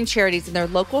 supporting charities in their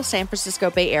local San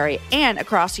Francisco Bay Area and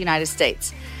across the United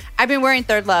States. I've been wearing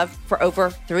Third Love for over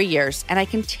 3 years, and I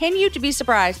continue to be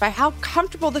surprised by how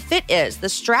comfortable the fit is. The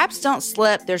straps don't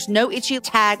slip, there's no itchy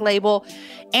tag label,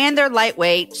 and they're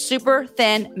lightweight, super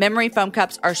thin memory foam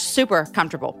cups are super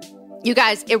comfortable. You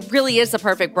guys, it really is the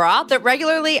perfect bra that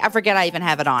regularly I forget I even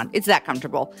have it on. It's that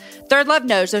comfortable. Third Love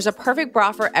knows there's a perfect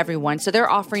bra for everyone, so they're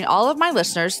offering all of my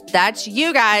listeners, that's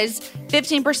you guys,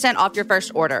 15% off your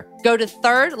first order. Go to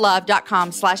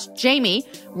thirdlove.com/Jamie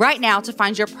right now to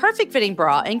find your perfect fitting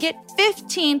bra and get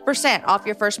 15% off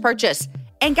your first purchase.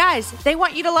 And guys, they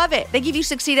want you to love it. They give you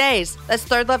 60 days. That's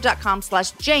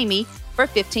thirdlove.com/Jamie for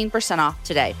 15% off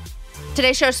today.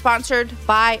 Today's show is sponsored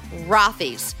by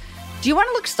Rothy's. Do you want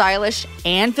to look stylish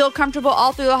and feel comfortable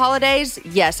all through the holidays?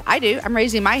 Yes, I do. I'm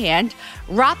raising my hand.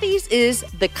 Rothy's is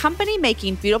the company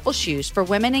making beautiful shoes for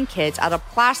women and kids out of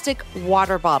plastic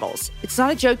water bottles. It's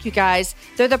not a joke, you guys.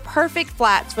 They're the perfect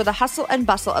flats for the hustle and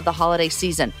bustle of the holiday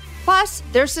season. Plus,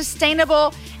 they're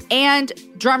sustainable and,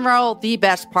 drumroll, the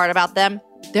best part about them,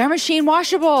 they're machine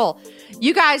washable.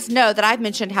 You guys know that I've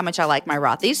mentioned how much I like my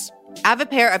Rothy's. I have a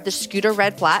pair of the Scooter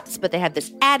Red Flats, but they have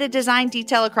this added design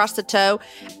detail across the toe.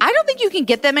 I don't think you can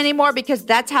get them anymore because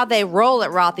that's how they roll at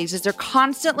Rothy's, is they're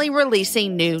constantly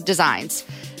releasing new designs.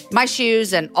 My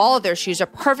shoes and all of their shoes are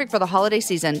perfect for the holiday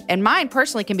season, and mine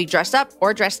personally can be dressed up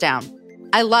or dressed down.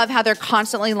 I love how they're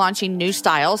constantly launching new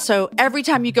styles, so every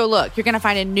time you go look, you're going to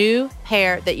find a new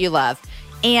pair that you love.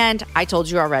 And I told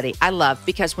you already, I love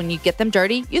because when you get them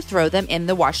dirty, you throw them in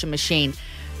the washing machine.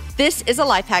 This is a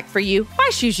life hack for you. Buy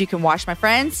shoes you can wash, my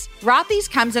friends. Rothy's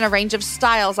comes in a range of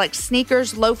styles like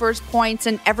sneakers, loafers, points,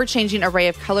 and ever-changing array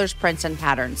of colors, prints, and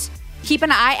patterns. Keep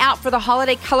an eye out for the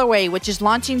holiday colorway, which is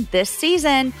launching this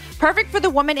season. Perfect for the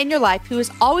woman in your life who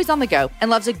is always on the go and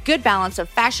loves a good balance of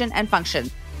fashion and function.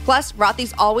 Plus,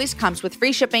 Rothy's always comes with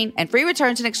free shipping and free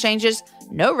returns and exchanges.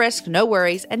 No risk, no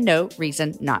worries, and no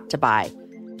reason not to buy.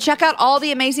 Check out all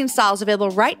the amazing styles available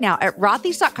right now at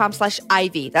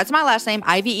rothys.com/Ivy. That's my last name,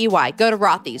 Ivey. Go to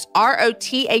Rothys,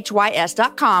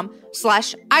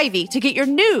 ROTHYS.com/Ivy to get your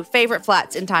new favorite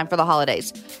flats in time for the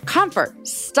holidays. Comfort,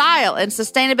 style, and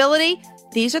sustainability.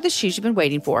 These are the shoes you've been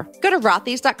waiting for. Go to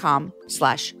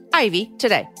Rothys.com/Ivy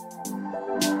today.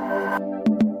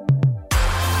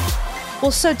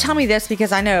 Well, so tell me this,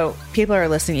 because I know people are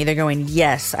listening either going,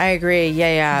 yes, I agree,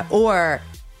 yeah, or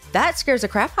that scares the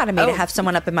crap out of me to have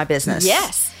someone up in my business.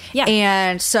 Yes. Yeah.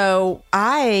 And so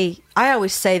I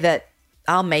always say that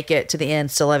I'll make it to the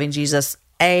end still loving Jesus,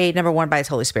 A, number one, by his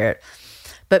Holy Spirit,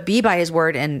 but B, by his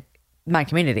word and my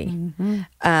community.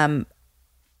 Mm-hmm.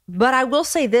 But I will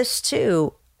say this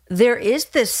too. There is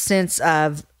this sense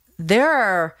of there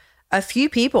are a few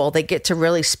people that get to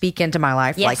really speak into my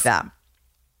life like that.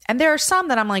 And there are some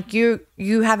that I'm like, you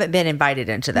haven't been invited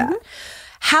into that. Mm-hmm.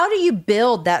 How do you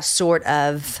build that sort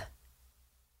of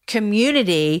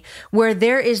community where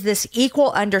there is this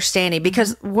equal understanding?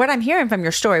 Because what I'm hearing from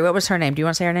your story, what was her name? Do you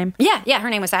want to say her name? Yeah.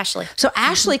 Her name was Ashley. So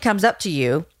Ashley comes up to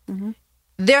you. Mm-hmm.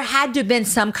 There had to have been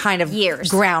some kind of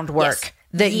groundwork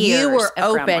that you were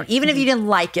open, even if you didn't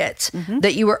like it,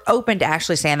 that you were open to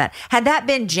actually saying that. Had that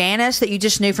been Janice that you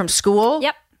just knew from school?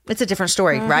 Yep. It's a different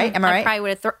story, right? Am I right? I probably would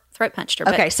have throat punched her.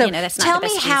 But, okay, so that's not tell the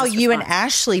me best how Jesus you response. and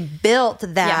Ashley built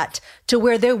that to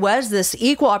where there was this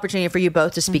equal opportunity for you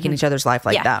both to speak in each other's life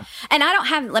like that. And I don't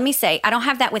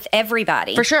have that with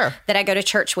everybody. For sure. That I go to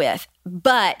church with.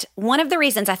 But one of the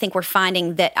reasons I think we're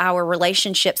finding that our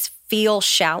relationships feel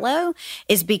shallow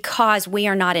is because we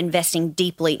are not investing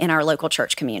deeply in our local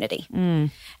church community.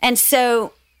 And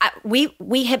so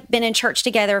we have been in church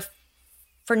together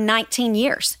for 19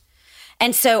 years.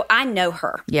 And so I know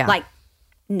her,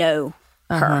 know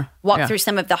her, walk through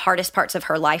some of the hardest parts of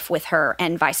her life with her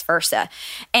and vice versa.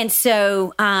 And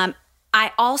so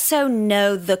I also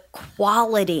know the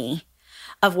quality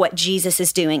of what Jesus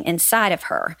is doing inside of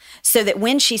her, so that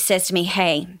when she says to me,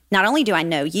 hey, not only do I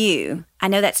know you, I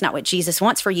know that's not what Jesus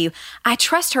wants for you, I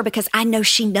trust her because I know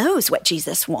she knows what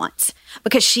Jesus wants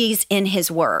because she's in his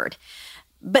word.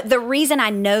 But the reason I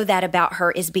know that about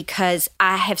her is because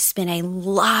I have spent a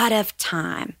lot of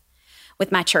time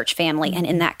with my church family and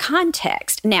in that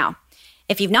context. Now,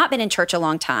 if you've not been in church a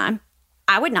long time,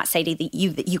 I would not say to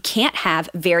you that you can't have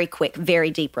very quick,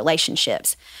 very deep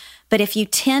relationships. But if you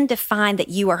tend to find that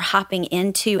you are hopping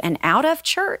into and out of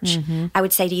church, I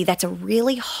would say to you, that's a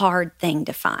really hard thing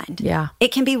to find. Yeah.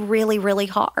 It can be really, really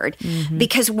hard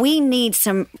because we need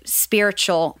some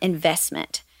spiritual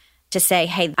investment to say,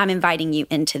 hey, I'm inviting you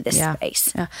into this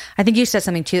space. Yeah. I think you said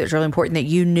something too that's really important, that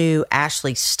you knew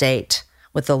Ashley's state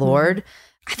with the Lord.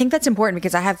 I think that's important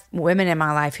because I have women in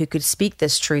my life who could speak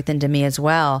this truth into me as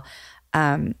well.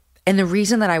 And the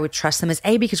reason that I would trust them is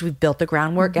A, because we've built the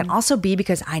groundwork, and also B,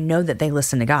 because I know that they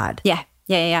listen to God. Yeah.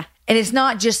 And it's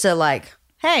not just a like,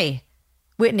 hey,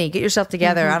 Whitney, get yourself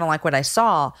together. I don't like what I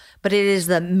saw. But it is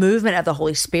the movement of the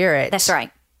Holy Spirit. That's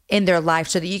right. In their life,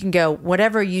 so that you can go,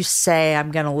 whatever you say,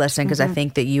 I'm going to listen because I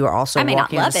think that you are also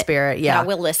walking in the Spirit. Yeah, I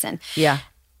will listen. Yeah.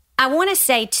 I want to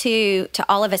say to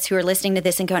all of us who are listening to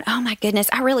this and going, oh my goodness,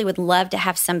 I really would love to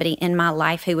have somebody in my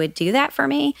life who would do that for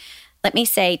me. Let me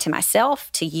say to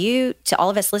myself, to you, to all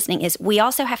of us listening, is we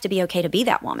also have to be okay to be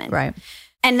that woman. Right.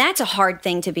 And that's a hard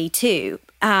thing to be too.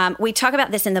 We talk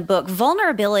about this in the book.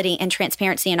 Vulnerability and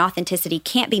transparency and authenticity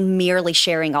can't be merely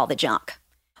sharing all the junk.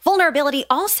 Vulnerability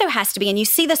also has to be, and you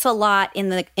see this a lot in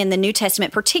the New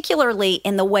Testament, particularly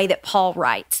in the way that Paul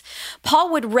writes.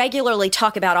 Paul would regularly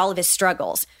talk about all of his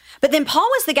struggles, but then Paul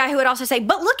was the guy who would also say,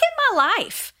 but look at my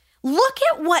life. Look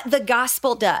at what the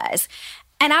gospel does.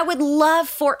 And I would love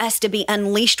for us to be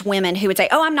unleashed women who would say,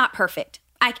 oh, I'm not perfect.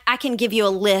 I can give you a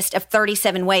list of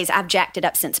 37 ways I've jacked it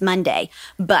up since Monday,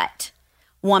 but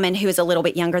woman who is a little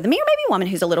bit younger than me, or maybe a woman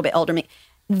who's a little bit older than me,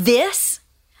 this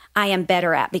I am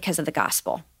better at because of the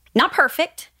gospel. Not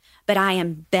perfect, but I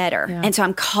am better. Yeah. And so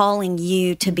I'm calling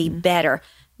you to be better,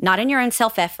 not in your own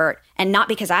self-effort, and not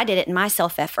because I did it in my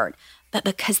self-effort, but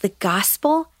because the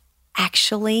gospel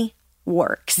actually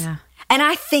works. Yeah. And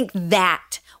I think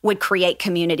that would create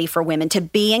community for women, to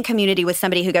be in community with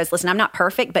somebody who goes, listen, I'm not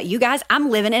perfect, but you guys, I'm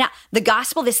living it out. The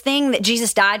gospel, this thing that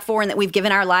Jesus died for and that we've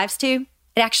given our lives to,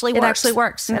 it actually works. It actually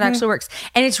works. It actually works.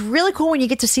 And it's really cool when you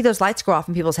get to see those lights go off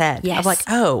in people's head. Yes. Of like,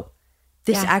 oh,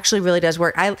 This actually really does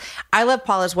work. I love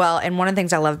Paul as well. And one of the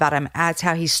things I love about him is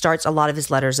how he starts a lot of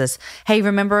his letters as, hey,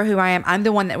 remember who I am? I'm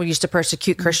the one that used to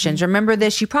persecute Christians. Remember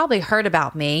this? You probably heard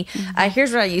about me.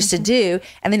 Here's what I used to do.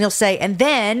 And then he'll say, and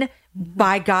then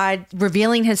by God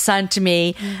revealing his son to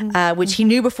me, which he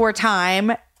knew before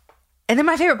time. And then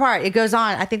my favorite part, it goes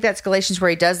on. I think that's Galatians where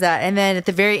he does that. And then at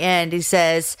the very end, he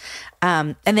says,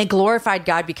 and they glorified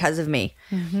God because of me.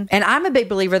 And I'm a big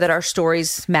believer that our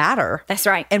stories matter. That's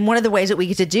right. And one of the ways that we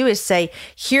get to do is say,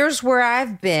 here's where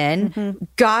I've been.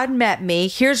 God met me.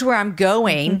 Here's where I'm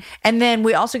going. And then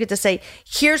we also get to say,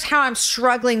 here's how I'm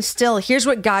struggling still. Here's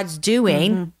what God's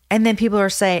doing. And then people are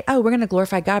saying, oh, we're going to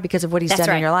glorify God because of what he's done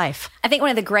in your life. I think one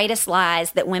of the greatest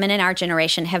lies that women in our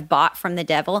generation have bought from the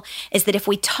devil is that if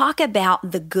we talk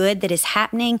about the good that is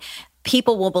happening,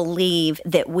 people will believe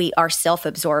that we are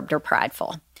self-absorbed or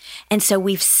prideful. And so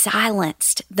we've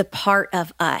silenced the part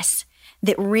of us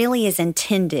that really is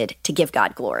intended to give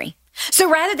God glory. So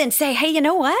rather than say, hey, you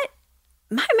know what?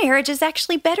 My marriage is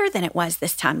actually better than it was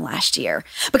this time last year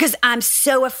because I'm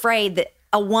so afraid that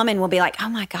a woman will be like, oh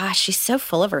my gosh, she's so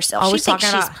full of herself. She thinks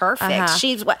she's perfect.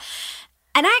 She's what?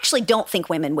 And I actually don't think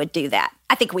women would do that.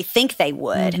 I think we think they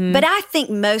would. But I think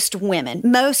most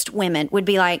women would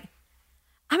be like,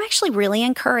 I'm actually really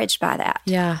encouraged by that.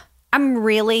 Yeah. I'm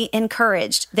really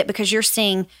encouraged that because you're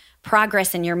seeing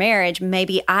progress in your marriage,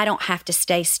 maybe I don't have to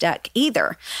stay stuck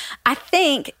either. I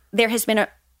think there has been a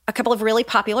couple of really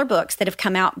popular books that have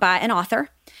come out by an author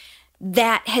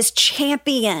that has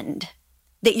championed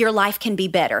that your life can be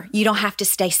better. You don't have to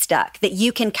stay stuck, that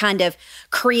you can kind of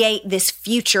create this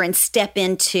future and step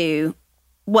into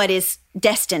what is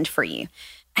destined for you.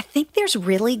 I think there's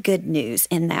really good news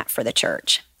in that for the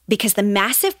church because the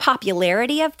massive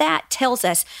popularity of that tells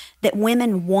us that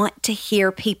women want to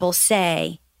hear people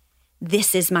say,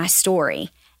 this is my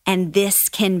story, and this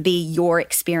can be your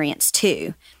experience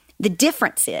too. The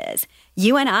difference is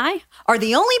you and I are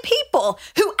the only people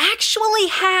who actually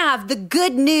have the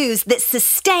good news that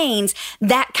sustains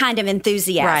that kind of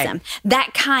enthusiasm,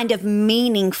 that kind of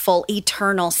meaningful,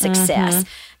 eternal success.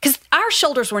 Because our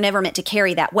shoulders were never meant to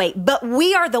carry that weight, but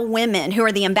we are the women who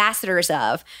are the ambassadors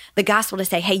of the gospel to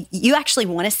say, hey, you actually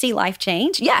want to see life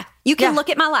change? Yeah, you can look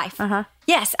at my life.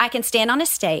 Yes, I can stand on a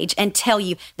stage and tell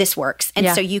you this works. And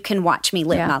so you can watch me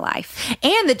live my life.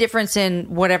 And the difference in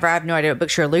whatever, I have no idea what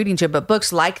books you're alluding to, but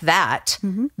books like that,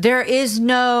 there is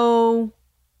no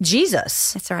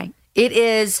Jesus. That's right. It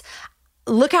is,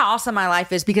 look how awesome my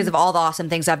life is because of all the awesome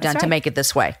things I've done to make it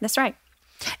this way. That's right.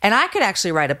 And I could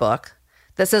actually write a book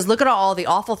that says, look at all the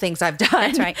awful things I've done.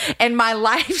 That's right. And my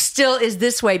life still is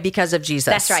this way because of Jesus.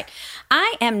 That's right.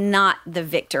 I am not the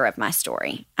victor of my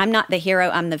story. I'm not the hero.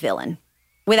 I'm the villain,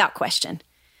 without question.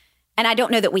 And I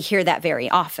don't know that we hear that very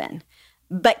often.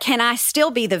 But can I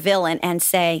still be the villain and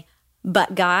say,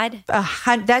 but God?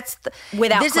 This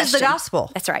question. Is the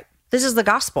gospel. That's right. This is the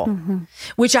gospel,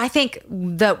 which I think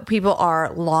that people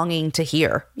are longing to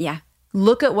hear. Yeah.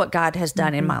 Look at what God has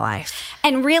done in my life.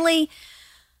 And really,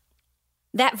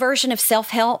 that version of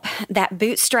self-help, that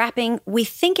bootstrapping, we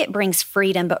think it brings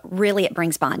freedom, but really it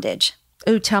brings bondage.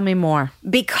 Ooh, tell me more.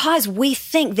 Because we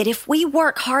think that if we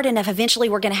work hard enough, eventually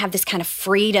we're going to have this kind of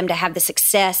freedom to have the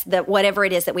success, that whatever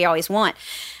it is that we always want.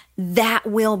 That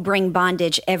will bring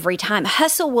bondage every time.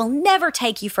 Hustle will never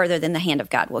take you further than the hand of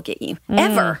God will get you,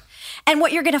 ever. And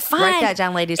what you're going to find... Write that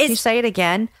down, ladies. Can you say it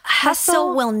again?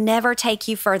 Hustle will never take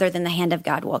you further than the hand of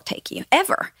God will take you,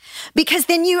 ever. Because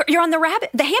then you're on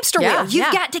the hamster wheel.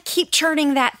 You've got to keep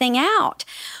churning that thing out.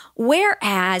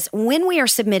 Whereas when we are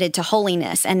submitted to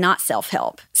holiness and not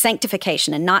self-help,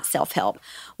 sanctification and not self-help,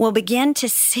 we'll begin to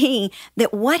see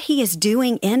that what he is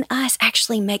doing in us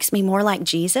actually makes me more like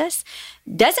Jesus.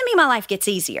 Doesn't mean my life gets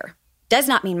easier. Does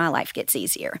not mean my life gets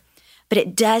easier. But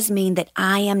it does mean that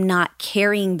I am not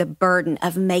carrying the burden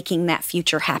of making that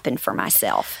future happen for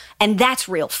myself. And that's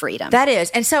real freedom. That is.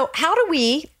 And so how do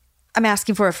we, I'm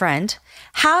asking for a friend,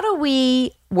 how do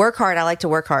we work hard? I like to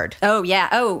work hard. Oh, yeah.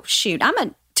 Oh, shoot. I'm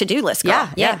a to-do list girl.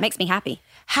 Yeah, it makes me happy.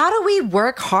 How do we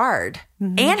work hard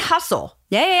and hustle?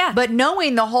 Yeah. But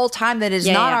knowing the whole time that it's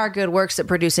not our good works that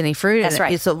produce any fruit. That's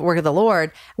right. It's the work of the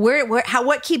Lord.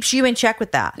 What keeps you in check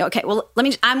with that? Okay, well,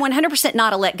 I'm 100%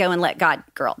 not a let go and let God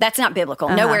girl. That's not biblical.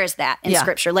 Nowhere is that in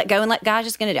Scripture. Let go and let God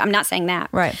just going to do. I'm not saying that.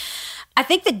 Right. I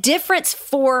think the difference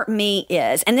for me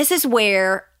is, and this is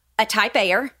where a type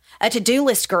A-er, a to-do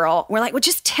list girl, we're like, well,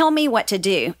 just tell me what to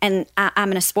do. And I'm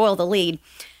going to spoil the lead.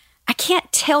 I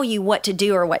can't tell you what to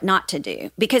do or what not to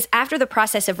do, because after the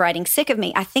process of writing Sick of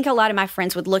Me, I think a lot of my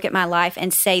friends would look at my life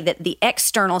and say that the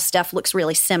external stuff looks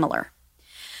really similar.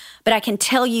 But I can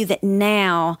tell you that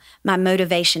now my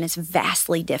motivation is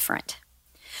vastly different.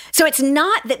 So it's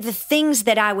not that the things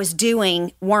that I was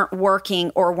doing weren't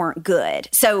working or weren't good.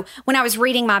 So when I was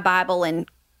reading my Bible and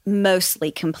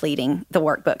mostly completing the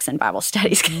workbooks and Bible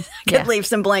studies, because I could leave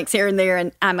some blanks here and there,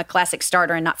 and I'm a classic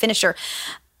starter and not finisher.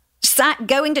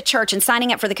 Going to church and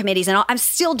signing up for the committees and all, I'm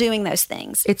still doing those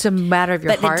things. It's a matter of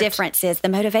your heart. But the difference is the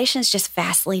motivation is just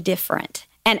vastly different.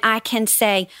 And I can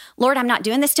say, Lord, I'm not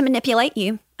doing this to manipulate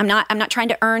you. I'm not trying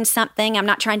to earn something. I'm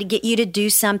not trying to get you to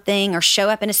do something or show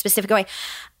up in a specific way.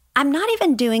 I'm not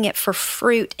even doing it for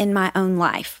fruit in my own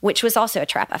life, which was also a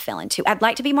trap I fell into. I'd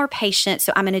like to be more patient,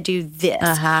 so I'm going to do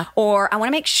this. Or I want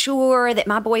to make sure that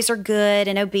my boys are good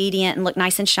and obedient and look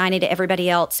nice and shiny to everybody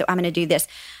else, so I'm going to do this.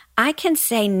 I can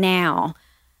say now,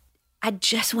 I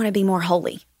just want to be more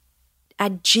holy. I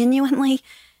genuinely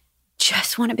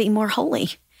just want to be more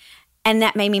holy. And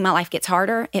that may mean my life gets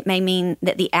harder. It may mean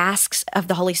that the asks of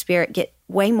the Holy Spirit get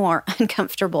way more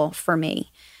uncomfortable for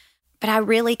me. But I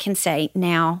really can say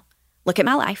now, look at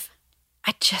my life.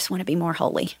 I just want to be more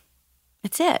holy.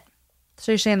 That's it.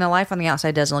 So you're saying the life on the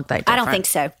outside doesn't look that different? I don't think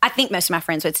so. I think most of my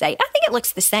friends would say, I think it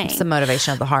looks the same. It's the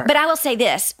motivation of the heart. But I will say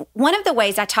this. One of the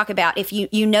ways I talk about if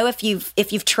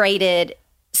you've traded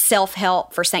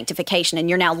self-help for sanctification and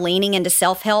you're now leaning into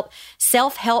self-help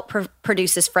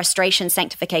produces frustration,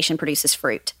 sanctification produces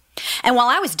fruit. And while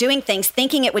I was doing things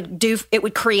thinking it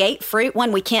would create fruit,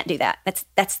 one, we can't do that.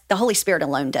 That's the Holy Spirit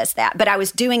alone does that. But I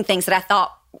was doing things that I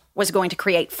thought was going to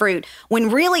create fruit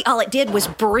when really all it did was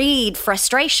breed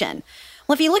frustration.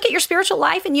 Well, if you look at your spiritual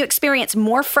life and you experience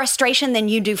more frustration than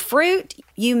you do fruit,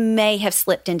 you may have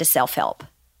slipped into self-help.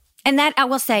 And that, I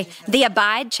will say, the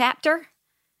abide chapter,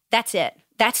 that's it.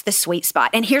 That's the sweet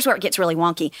spot. And here's where it gets really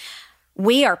wonky.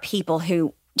 We are people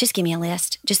who, just give me a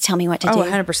list. Just tell me what to do.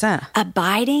 100%.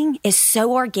 Abiding is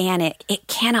so organic, it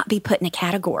cannot be put in a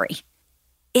category.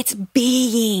 It's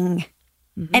being.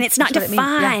 Mm-hmm. And it's not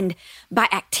defined by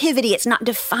activity. It's not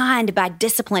defined by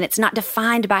discipline. It's not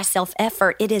defined by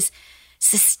self-effort. It is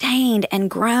sustained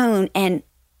and grown and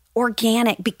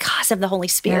organic because of the Holy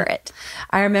Spirit. Yeah.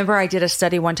 I remember I did a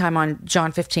study one time on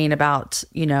John 15 about,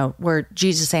 where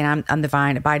Jesus is saying, I'm the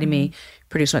vine, abide in me,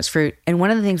 produce much fruit. And one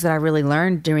of the things that I really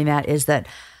learned during that is that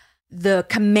the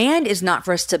command is not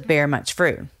for us to bear much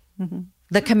fruit. Mm-hmm.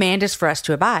 The command is for us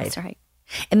to abide. That's right.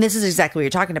 And this is exactly what you're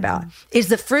talking about. Is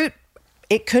the fruit,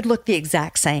 it could look the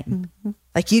exact same. Mm-hmm.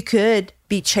 Like you could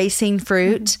be chasing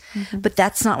fruit, but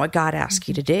that's not what God asked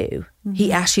you to do.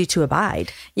 He asked you to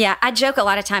abide. Yeah, I joke a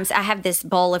lot of times. I have this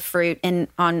bowl of fruit in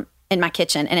my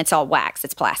kitchen, and it's all wax.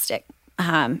 It's plastic.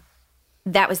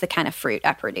 That was the kind of fruit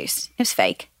I produced. It was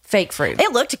fake. Fake fruit.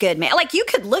 It looked good, man. Like you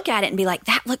could look at it and be like,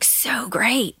 that looks so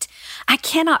great. I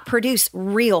cannot produce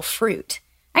real fruit.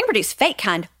 I can produce fake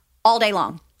kind all day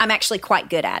long. I'm actually quite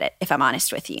good at it, if I'm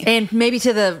honest with you. And maybe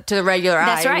to the regular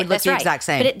eye, right, it would look the exact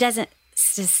same. But it doesn't.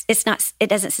 It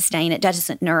doesn't sustain. It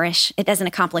doesn't nourish. It doesn't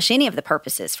accomplish any of the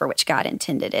purposes for which God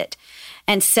intended it.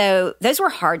 And so those were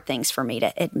hard things for me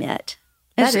to admit.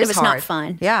 It was hard. not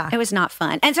fun. Yeah. It was not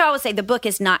fun. And so I would say the book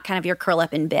is not kind of your curl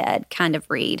up in bed kind of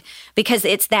read, because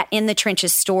it's that in the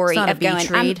trenches story of going,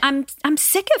 I'm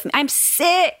sick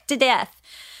to death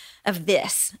of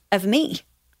this, of me.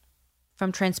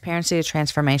 From transparency to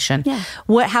transformation. Yeah.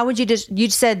 How would you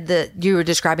said that you were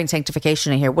describing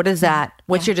sanctification in here. What is that?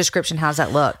 What's your description? How's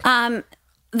that look?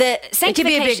 The sanctification. It can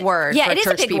be a big word. Yeah, for it is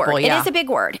a big people. word. Yeah. It is a big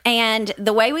word. And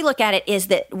the way we look at it is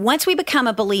that once we become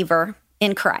a believer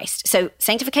in Christ, so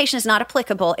sanctification is not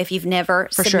applicable if you've never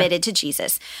submitted to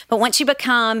Jesus. But once you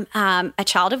become a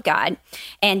child of God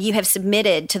and you have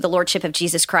submitted to the Lordship of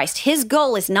Jesus Christ, his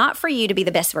goal is not for you to be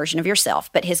the best version of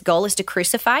yourself, but his goal is to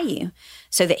crucify you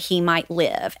so that he might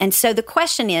live. And so the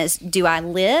question is, do I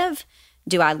live,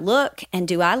 do I look, and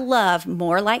do I love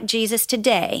more like Jesus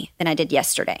today than I did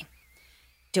yesterday?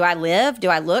 Do I live, do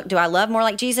I look, do I love more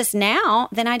like Jesus now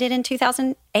than I did in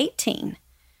 2018?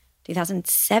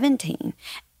 2017.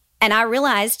 And I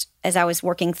realized as I was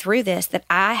working through this that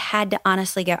I had to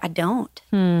honestly go, I don't.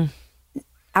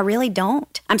 I really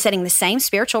don't. I'm setting the same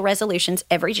spiritual resolutions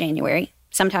every January,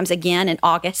 sometimes again in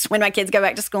August when my kids go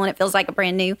back to school and it feels like a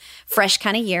brand new, fresh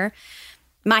kind of year.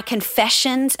 My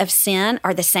confessions of sin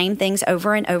are the same things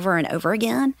over and over and over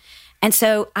again. And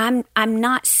so I'm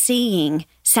not seeing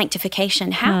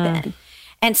sanctification happen.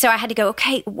 And so I had to go,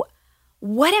 okay,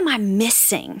 what am I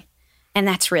missing? And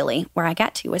that's really where I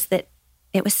got to, was that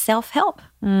it was self-help.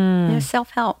 It was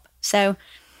self-help. So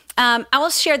I will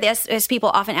share this, as people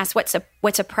often ask, what's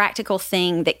a practical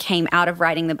thing that came out of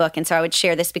writing the book? And so I would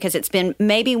share this because it's been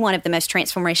maybe one of the most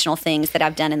transformational things that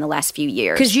I've done in the last few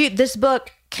years. Because this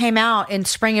book came out in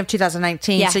spring of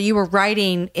 2019. Yeah. So you were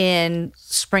writing in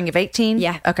spring of 18?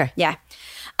 Yeah. Okay. Yeah.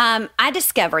 I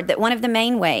discovered that one of the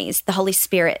main ways the Holy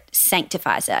Spirit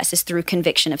sanctifies us is through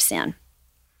conviction of sin.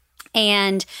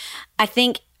 And I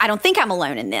don't think I'm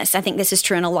alone in this. I think this is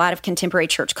true in a lot of contemporary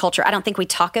church culture. I don't think we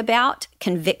talk about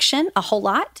conviction a whole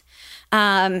lot.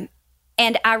 And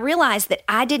I realized that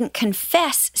I didn't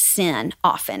confess sin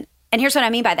often. And here's what I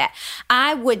mean by that.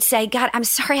 I would say, God, I'm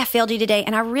sorry I failed you today,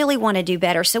 and I really want to do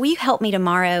better. So will you help me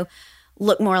tomorrow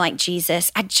look more like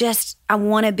Jesus? I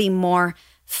want to be more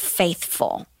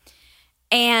faithful.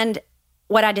 And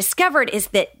what I discovered is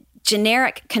that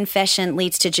generic confession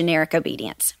leads to generic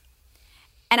obedience.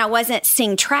 And I wasn't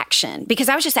seeing traction because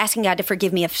I was just asking God to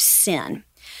forgive me of sin.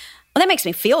 Well, that makes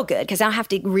me feel good because I don't have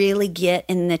to really get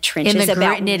in the trenches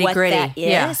about what that is.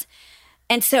 Yeah.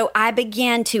 And so I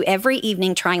began to every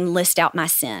evening try and list out my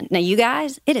sin. Now, you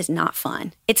guys, it is not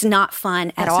fun. It's not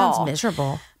fun at all. That sounds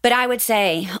miserable. But I would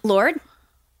say, Lord,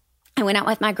 I went out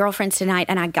with my girlfriends tonight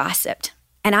and I gossiped.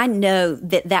 And I know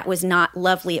that that was not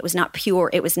lovely. It was not pure.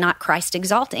 It was not Christ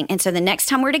exalting. And so the next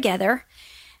time we're together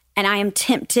and I am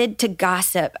tempted to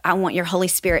gossip, I want your Holy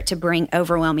Spirit to bring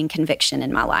overwhelming conviction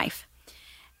in my life.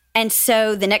 And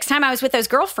so the next time I was with those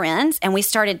girlfriends and we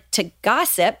started to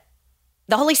gossip,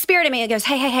 the Holy Spirit in me goes,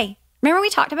 hey, remember we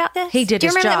talked about this? He did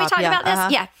his job. Do you remember that we talked about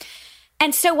this? Yeah.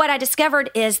 And so what I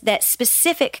discovered is that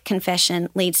specific confession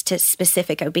leads to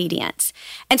specific obedience.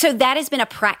 And so that has been a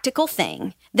practical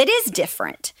thing that is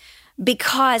different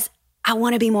because I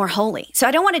want to be more holy. So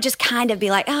I don't want to just kind of be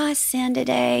like, I sinned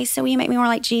today, so will you make me more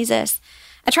like Jesus?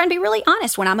 I try and be really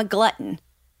honest when I'm a glutton,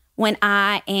 when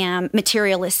I am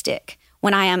materialistic,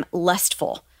 when I am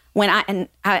lustful, and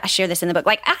I share this in the book.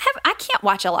 Like I can't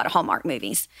watch a lot of Hallmark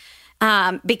movies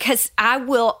because I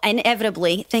will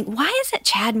inevitably think, why isn't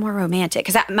Chad more romantic?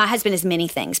 Because my husband is many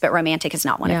things, but romantic is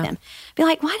not one of them. Be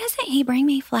like, why doesn't he bring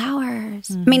me flowers?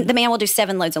 Mm-hmm. I mean, the man will do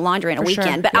 7 loads of laundry in a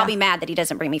weekend, but I'll be mad that he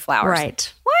doesn't bring me flowers.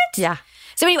 Right. What? Yeah.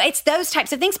 So anyway, it's those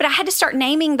types of things, but I had to start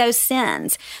naming those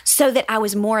sins so that I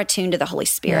was more attuned to the Holy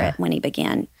Spirit when he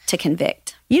began to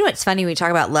convict. You know, it's funny when you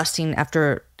talk about lusting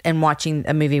after and watching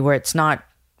a movie where it's not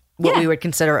what we would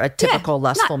consider a typical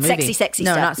lustful movie. Sexy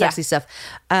stuff. No, not sexy stuff.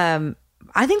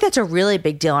 I think that's a really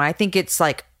big deal. And I think it's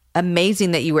like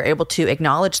amazing that you were able to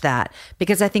acknowledge that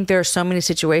because I think there are so many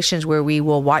situations where we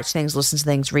will watch things, listen to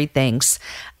things, read things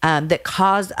that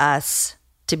cause us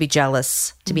to be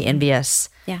jealous, to be envious,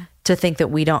 to think that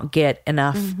we don't get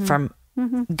enough from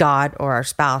God or our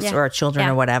spouse or our children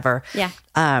or whatever. Yeah.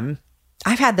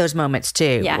 I've had those moments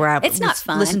too where I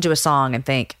listen to a song and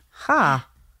think,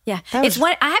 yeah, it's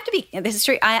what I have to be. This is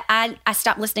true. I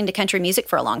stopped listening to country music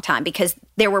for a long time because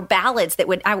there were ballads that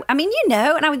would. I mean, you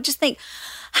know, and I would just think.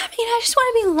 I just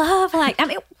want to be loved. Like,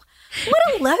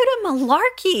 what a load of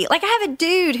malarkey. Like, I have a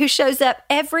dude who shows up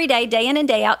every day, day in and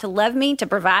day out, to love me, to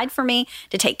provide for me,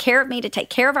 to take care of me, to take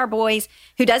care of our boys.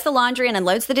 Who does the laundry and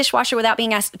unloads the dishwasher without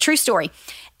being asked. True story.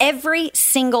 Every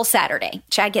single Saturday,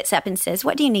 Chad gets up and says,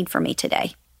 "What do you need from me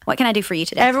today? What can I do for you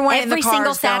today?" Everyone in the car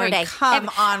single Saturday. Going, come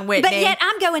on, Whitney. But yet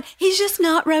I'm going, he's just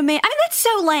not romantic. I mean, that's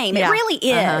so lame. It really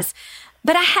is.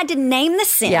 But I had to name the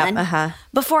sin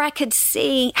before I could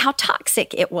see how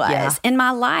toxic it was in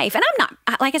my life. And I'm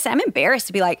not, like I said, I'm embarrassed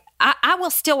to be like, I will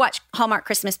still watch Hallmark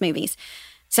Christmas movies.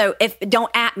 So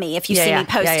don't at me if you see me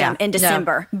post them in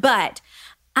December. No. But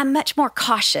I'm much more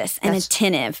cautious and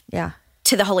attentive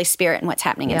to the Holy Spirit and what's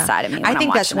happening inside of me. I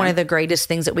think that's one of the greatest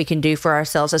things that we can do for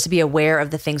ourselves is to be aware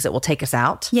of the things that will take us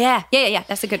out. Yeah.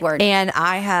 That's a good word. And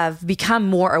I have become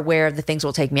more aware of the things that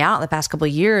will take me out in the past couple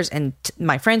of years. And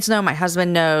my friends know, my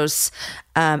husband knows.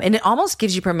 And it almost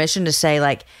gives you permission to say,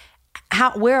 like,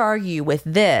 where are you with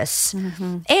this?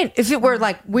 Mm-hmm. And if it were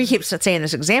like, we keep saying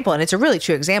this example, and it's a really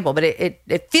true example, but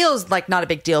it feels like not a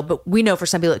big deal, but we know for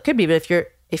some people it could be. But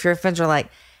if your friends are like,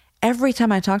 every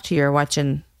time I talk to you, you're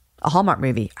watching a Hallmark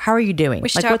movie. How are you doing? We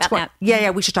should talk about that. Yeah,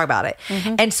 we should talk about it.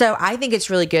 Mm-hmm. And so I think it's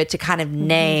really good to kind of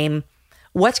name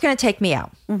what's going to take me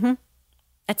out. Mm-hmm.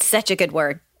 That's such a good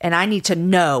word. And I need to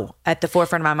know at the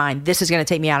forefront of my mind, this is going to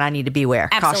take me out. I need to beware.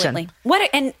 Absolutely.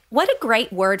 Caution. What a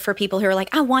great word for people who are like,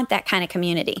 I want that kind of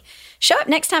community. Show up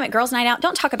next time at Girls Night Out.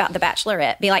 Don't talk about The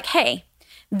Bachelorette. Be like, hey,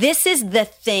 this is the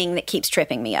thing that keeps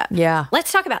tripping me up. Yeah.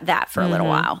 Let's talk about that for a little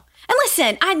while. And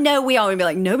listen, I know we always be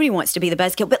like, nobody wants to be the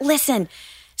buzzkill, but listen,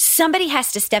 somebody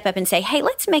has to step up and say, hey,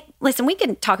 listen, we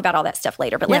can talk about all that stuff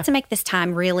later, but let's make this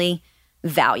time really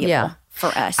valuable for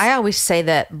us. I always say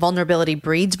that vulnerability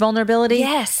breeds vulnerability.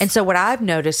 Yes. And so what I've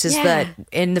noticed is that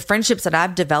in the friendships that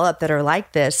I've developed that are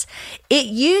like this, it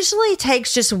usually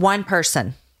takes just one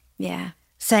person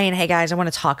saying, hey guys, I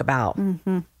want to talk about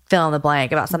fill in the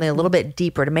blank about something a little bit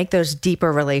deeper, to make those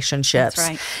deeper relationships. That's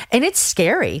right. And it's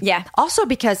scary. Yeah. Also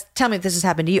because, tell me if this has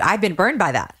happened to you. I've been burned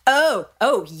by that.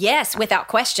 Oh, yes, without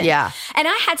question. Yeah. And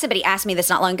I had somebody ask me this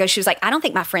not long ago. She was like, I don't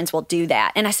think my friends will do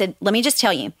that. And I said, let me just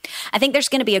tell you, I think there's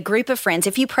going to be a group of friends.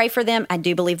 If you pray for them, I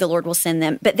do believe the Lord will send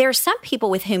them. But there are some people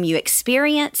with whom you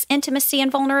experience intimacy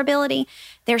and vulnerability.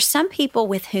 There are some people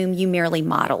with whom you merely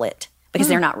model it because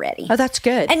they're not ready. Oh, that's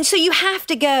good. And so you have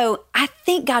to go, I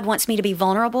think God wants me to be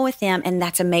vulnerable with them, and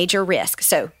that's a major risk.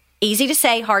 So easy to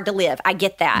say, hard to live. I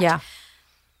get that. Yeah.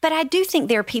 But I do think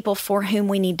there are people for whom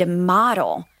we need to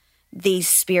model these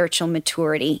spiritual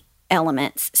maturity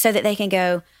elements so that they can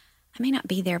go, I may not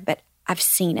be there, but I've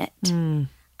seen it.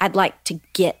 I'd like to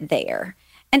get there.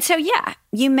 And so, yeah,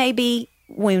 you may be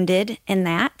wounded in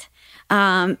that.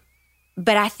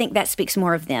 But I think that speaks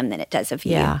more of them than it does of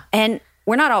you. Yeah. And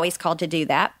we're not always called to do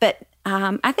that. But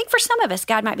I think for some of us,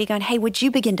 God might be going, hey, would you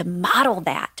begin to model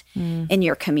that in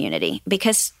your community?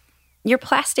 Because your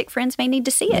plastic friends may need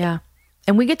to see it. Yeah.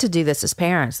 And we get to do this as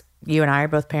parents. You and I are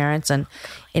both parents, and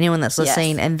anyone that's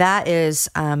listening. Yes. And that is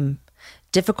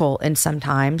difficult and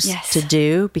sometimes to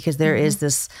do, because there is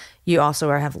this, you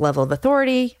also have a level of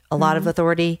authority, a lot of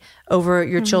authority over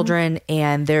your children.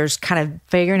 And there's kind of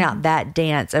figuring out that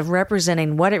dance of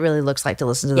representing what it really looks like to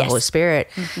listen to the Holy Spirit.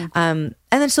 And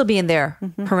then still being their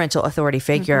parental authority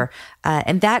figure.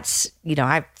 And that's,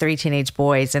 I have 3 teenage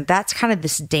boys, and that's kind of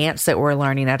this dance that we're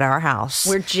learning at our house.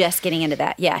 We're just getting into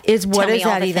that. Yeah. Is what Tell me does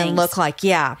all that the even things. look like?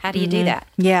 Yeah. How do you do that?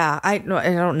 Yeah. I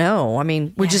don't know. I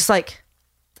mean, we're just like,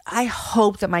 I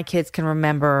hope that my kids can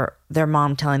remember their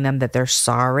mom telling them that they're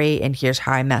sorry and here's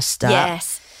how I messed up.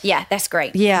 Yes. Yeah, that's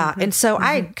great. Yeah. And so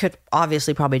I could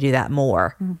obviously probably do that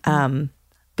more.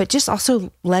 But just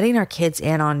also letting our kids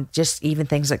in on just even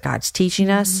things that God's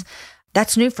teaching us.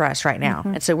 That's new for us right now.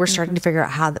 And so we're starting to figure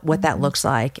out what that looks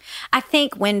like. I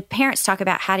think when parents talk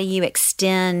about how do you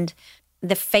extend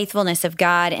the faithfulness of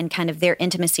God and kind of their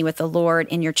intimacy with the Lord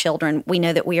in your children, we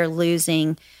know that we are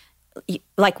losing,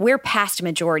 like we're past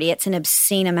majority. It's an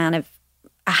obscene amount of,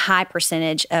 a high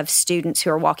percentage of students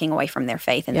who are walking away from their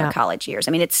faith in their college years.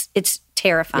 I mean, it's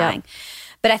terrifying.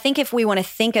 But I think if we want to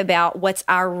think about what's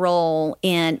our role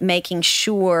in making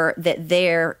sure that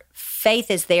their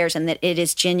faith is theirs and that it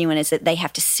is genuine, is that they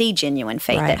have to see genuine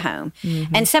faith at home.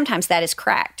 And sometimes that is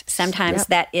cracked. Sometimes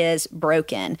that is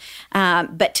broken.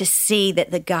 But to see that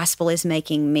the gospel is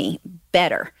making me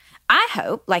better. I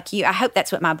hope, like you, I hope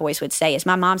that's what my boys would say is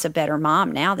my mom's a better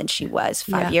mom now than she was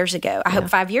 5 years ago. I hope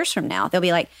 5 years from now, they'll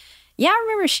be like, yeah, I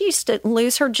remember she used to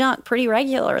lose her junk pretty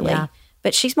regularly,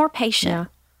 but she's more patient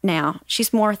now.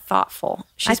 She's more thoughtful.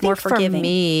 She's more forgiving. For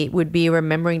me would be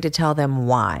remembering to tell them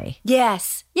why.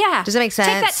 Yes. Yeah. Does that make sense?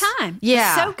 Take that time.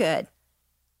 Yeah. It's so good.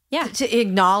 Yeah. To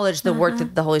acknowledge the work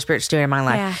that the Holy Spirit's doing in my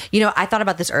life. Yeah. I thought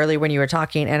about this earlier when you were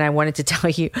talking, and I wanted to tell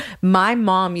you, my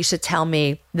mom used to tell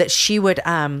me that she would,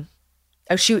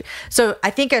 so I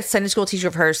think a Sunday school teacher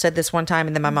of hers said this one time,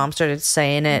 and then my mom started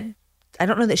saying it. I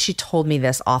don't know that she told me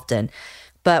this often,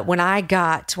 but when I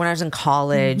was in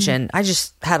college and I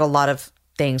just had a lot of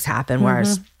things happen where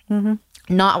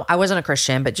I wasn't a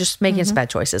Christian, but just making some bad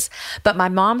choices. But my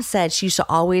mom said she used to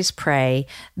always pray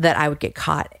that I would get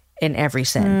caught in every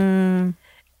sin.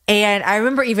 And I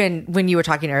remember even when you were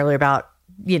talking earlier about,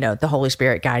 the Holy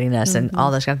Spirit guiding us and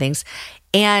all those kind of things.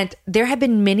 And there have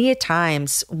been many a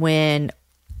times when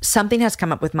something has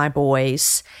come up with my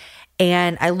boys,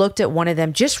 and I looked at one of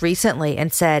them just recently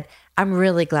and said, I'm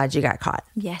really glad you got caught.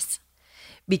 Yes.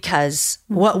 Because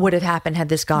what would have happened had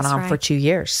this gone on for 2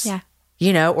 years?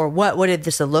 Yeah. Or what would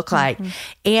this look like?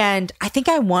 And I think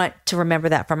I want to remember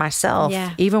that for myself.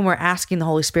 Yeah. Even we're asking the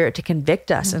Holy Spirit to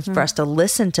convict us and for us to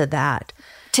listen to that.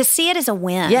 To see it as a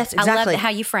win. Yes, exactly. I love how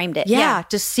you framed it. Yeah,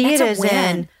 to see That's it a as win.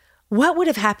 in, what would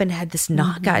have happened had this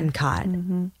not gotten caught?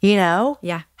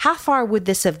 Yeah. How far would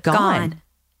this have gone?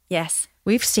 Yes.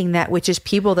 We've seen that, which is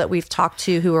people that we've talked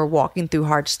to who are walking through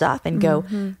hard stuff and go,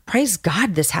 praise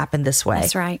God, this happened this way.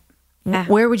 That's right. Yeah.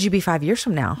 Where would you be 5 years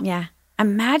from now? Yeah.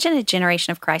 Imagine a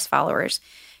generation of Christ followers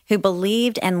who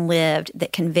believed and lived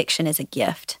that conviction is a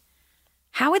gift.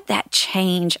 How would that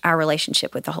change our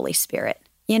relationship with the Holy Spirit?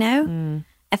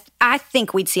 I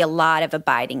think we'd see a lot of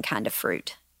abiding kind of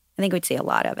fruit. I think we'd see a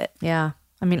lot of it. Yeah.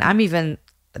 I mean,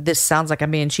 this sounds like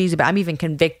I'm being cheesy, but I'm even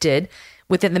convicted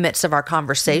within the midst of our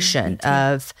conversation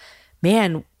of,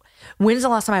 man, when's the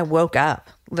last time I woke up?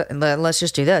 Let's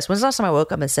just do this. When's the last time I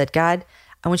woke up and said, God,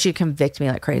 I want you to convict me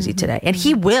like crazy today. And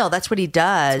he will. That's what he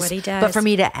does. That's what he does. But for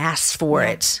me to ask for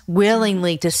it,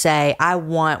 willingly to say, I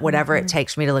want whatever it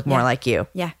takes for me to look more like you.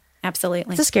 Yeah,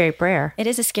 absolutely. It's a scary prayer. It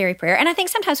is a scary prayer. And I think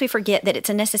sometimes we forget that it's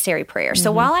a necessary prayer.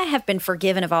 So while I have been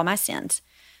forgiven of all my sins,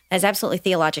 as absolutely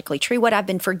theologically true. What I've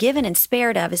been forgiven and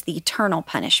spared of is the eternal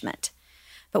punishment.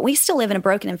 But we still live in a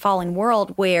broken and fallen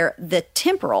world where the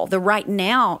temporal, the right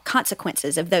now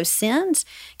consequences of those sins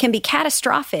can be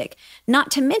catastrophic,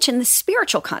 not to mention the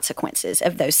spiritual consequences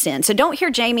of those sins. So don't hear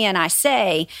Jamie and I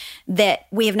say that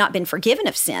we have not been forgiven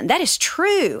of sin. That is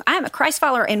true. I am a Christ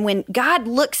follower, and when God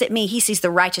looks at me, he sees the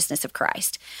righteousness of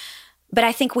Christ. But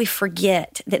I think we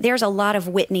forget that there's a lot of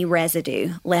Whitney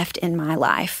residue left in my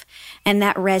life, and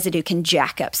that residue can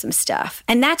jack up some stuff.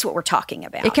 And that's what we're talking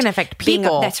about. It can affect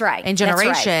people. That's right. And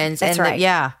generations. That's right.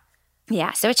 Yeah.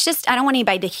 Yeah. So it's just, I don't want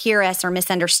anybody to hear us or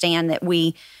misunderstand that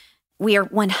we are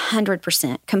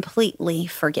 100% completely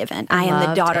forgiven. I am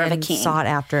the daughter of a king. Sought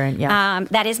after. And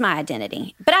that is my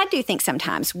identity. But I do think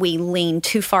sometimes we lean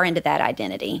too far into that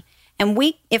identity. And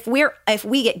if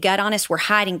we get gut honest, we're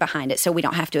hiding behind it so we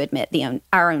don't have to admit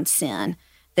our own sin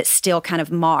that still kind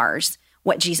of mars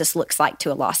what Jesus looks like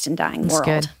to a lost and dying world.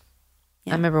 Good.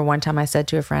 Yeah. I remember one time I said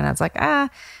to a friend, I was like,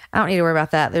 I don't need to worry about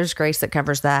that. There's grace that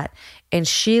covers that. And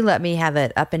she let me have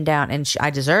it up and down, and I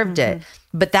deserved it.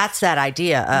 But that's that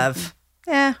idea of,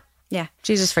 yeah,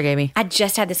 Jesus forgave me. I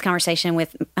just had this conversation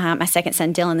with my second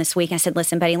son, Dylan, this week. I said,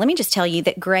 listen, buddy, let me just tell you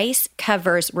that grace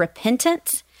covers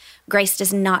repentance. Grace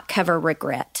does not cover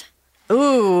regret.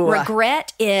 Ooh.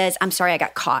 Regret is, I'm sorry I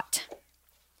got caught.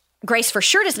 Grace for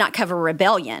sure does not cover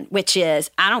rebellion, which is,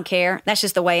 I don't care. That's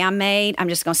just the way I'm made. I'm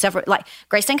just going to suffer. Like,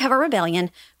 grace doesn't cover rebellion.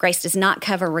 Grace does not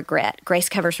cover regret. Grace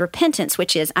covers repentance,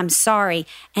 which is, I'm sorry,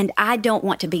 and I don't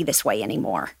want to be this way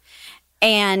anymore.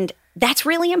 And that's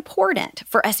really important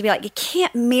for us to be like, it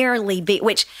can't merely be,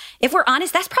 which, if we're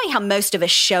honest, that's probably how most of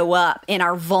us show up in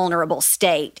our vulnerable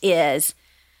state is,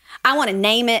 I want to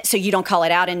name it so you don't call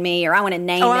it out in me, or I want to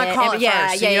name it. I call it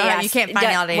first. You can't find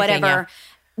out anything. Whatever.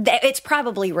 Yeah. It's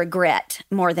probably regret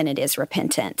more than it is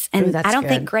repentance. And I don't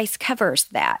think grace covers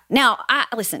that. Now,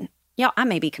 listen, y'all, I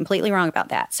may be completely wrong about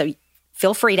that. So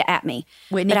feel free to at me.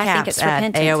 Whitney but I think Caps it's at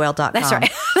repentance. AOL.com. That's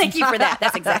right. Thank you for that.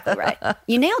 That's exactly right.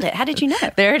 You nailed it. How did you know?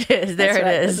 There it is. There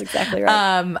it is. That's exactly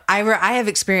right. I have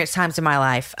experienced times in my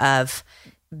life of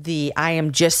I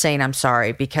am just saying I'm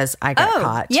sorry because I got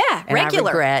caught. Yeah, and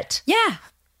regular. I regret. Yeah.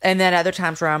 And then other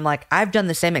times where I'm like, I've done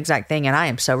the same exact thing and I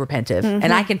am so repentive.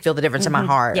 And I can feel the difference in my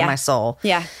heart and my soul.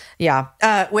 Yeah. Yeah.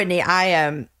 Whitney,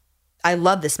 I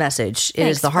love this message. It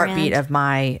is the heartbeat of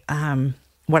my,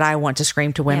 what I want to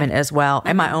scream to women as well,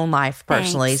 and my own life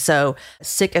personally. Thanks. So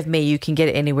Sick of Me, you can get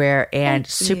it anywhere, and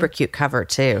super cute cover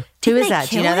too. Who is that?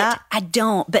 Do you know that? I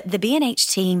don't, but the B&H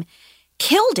team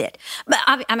killed it. But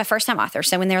I'm a first-time author,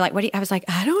 so when they're like, I was like,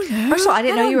 I don't know. First of all, I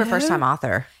didn't know you were a first-time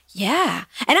author. Yeah.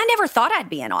 And I never thought I'd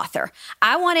be an author.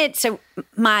 So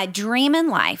my dream in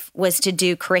life was to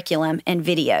do curriculum and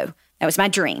video. That was my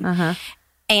dream.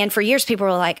 And for years, people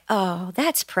were like, oh,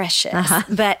 that's precious.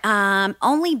 But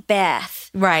only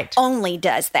Beth only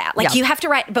does that. Like you have to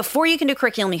write, before you can do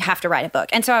curriculum, you have to write a book.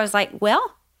 And so I was like,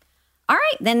 well, all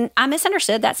right, then I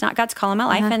misunderstood. That's not God's call in my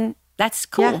life. And that's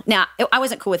cool. Yeah. Now, I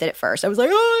wasn't cool with it at first. I was like,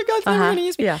 oh, God's never going to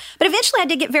use me. Yeah. But eventually I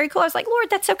did get very cool. I was like, Lord,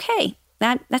 that's okay.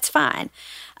 That's fine.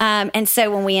 And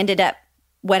so when we ended up,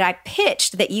 what I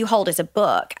pitched that you hold as a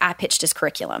book, I pitched as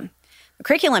curriculum. The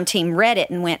curriculum team read it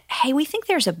and went, hey, we think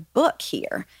there's a book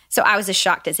here. So I was as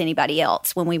shocked as anybody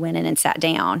else when we went in and sat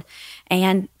down.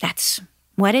 And that's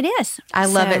what it is. I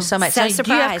love it so much. So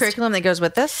do you have curriculum that goes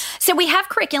with this? So we have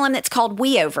curriculum that's called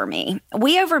We Over Me.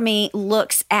 We Over Me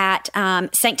looks at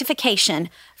sanctification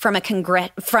from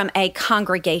a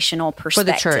congregational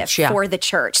perspective. For the church, yeah. For the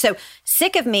church. So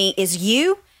Sick of Me is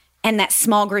you and that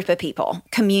small group of people,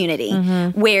 community,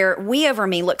 where We Over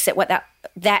Me looks at what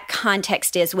that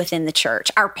context is within the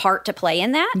church, our part to play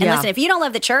in that. And listen, if you don't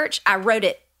love the church, I wrote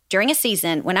it during a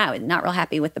season when I was not real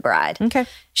happy with the bride. Okay.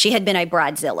 She had been a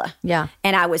bridezilla. Yeah.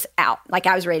 And I was out. Like,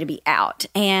 I was ready to be out.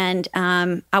 And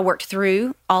I worked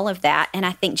through all of that. And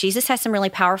I think Jesus has some really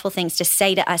powerful things to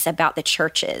say to us about the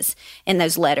churches in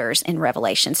those letters in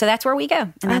Revelation. So that's where we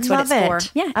go. And that's what it's for.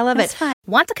 Yeah. I love it. Fun.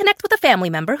 Want to connect with a family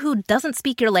member who doesn't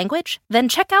speak your language? Then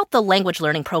check out the language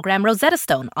learning program Rosetta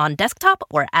Stone on desktop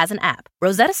or as an app.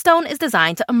 Rosetta Stone is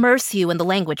designed to immerse you in the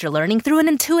language you're learning through an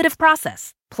intuitive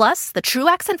process. Plus, the True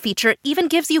Accent feature even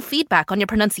gives you feedback on your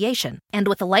pronunciation. And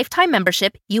with a lifetime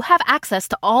membership, you have access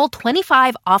to all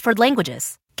 25 offered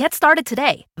languages. Get started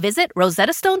today. Visit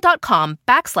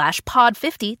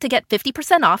rosettastone.com/pod50 to get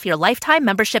 50% off your lifetime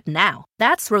membership now.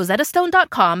 That's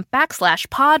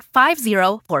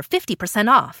rosettastone.com/pod50 for 50%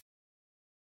 off.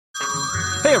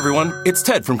 Hey everyone, it's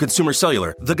Ted from Consumer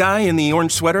Cellular, the guy in the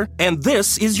orange sweater, and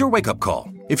this is your wake-up call.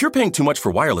 If you're paying too much for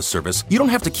wireless service, you don't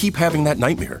have to keep having that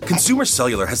nightmare. Consumer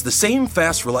Cellular has the same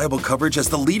fast, reliable coverage as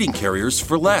the leading carriers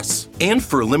for less. And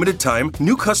for a limited time,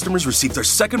 new customers receive their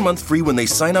second month free when they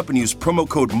sign up and use promo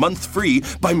code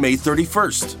MONTHFREE by May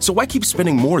 31st. So why keep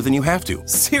spending more than you have to?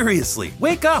 Seriously,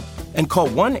 wake up and call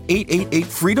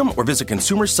 1-888-FREEDOM or visit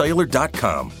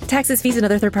consumercellular.com. Taxes, fees, and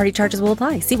other third-party charges will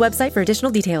apply. See website for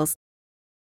additional details.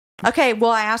 Okay,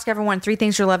 well, I ask everyone 3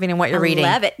 things you're loving and what you're reading.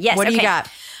 Love it. Yes. What do you okay. got?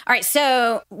 All right.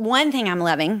 So one thing I'm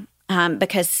loving,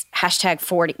 because hashtag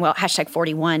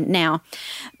 41 now,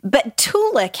 but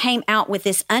Tula came out with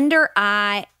this under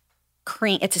eye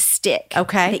cream. It's a stick.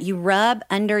 Okay. That you rub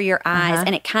under your eyes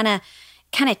and it kind of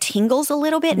tingles a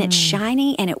little bit and it's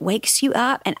shiny and it wakes you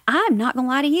up. And I'm not going to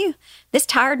lie to you. This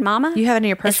tired mama. You have it in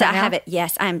your purse right now? I have it.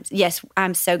 Yes.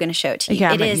 I'm so going to show it to you.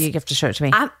 Yeah, it is. You have to show it to me.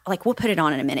 I'm like, we'll put it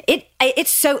on in a minute.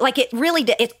 It's so like, it really,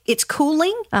 it's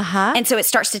cooling. And so it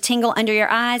starts to tingle under your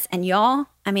eyes and y'all,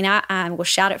 I mean, I will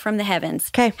shout it from the heavens.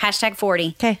 Okay. Hashtag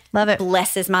 40. Okay. Love it.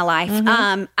 Blesses my life.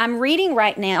 I'm reading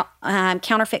right now,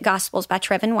 Counterfeit Gospels by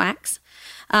Trevin Wax.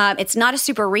 It's not a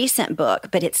super recent book,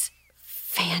 but it's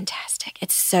fantastic.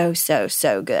 It's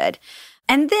so good.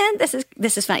 And then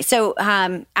this is funny. So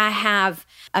I have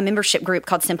a membership group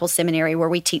called Simple Seminary where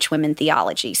we teach women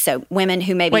theology. So women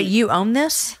who maybe... Wait, you own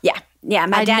this? Yeah,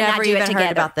 my dad and I do it together. I've never even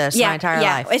heard about this my entire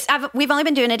life. We've only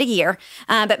been doing it a year,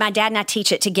 but my dad and I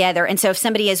teach it together. And so if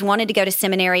somebody has wanted to go to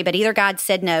seminary, but either God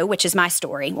said no, which is my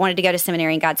story, wanted to go to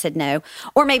seminary and God said no,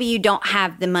 or maybe you don't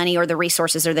have the money or the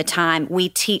resources or the time, we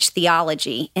teach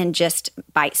theology in just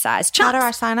bite-sized chunks. How do I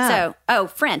sign up? So,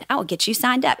 friend, I will get you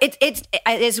signed up. It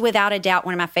is without a doubt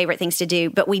one of my favorite things to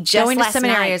do, but we just Going to last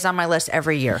seminary night, is on my list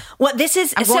every year. Well, this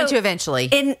is... I'm going to eventually.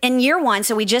 In year one,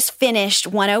 so we just finished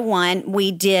 101.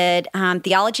 We did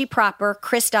theology proper,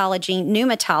 Christology,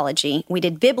 pneumatology. We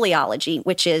did bibliology,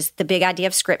 which is the big idea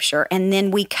of Scripture. And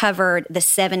then we covered the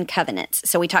 7 covenants.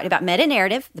 So we talked about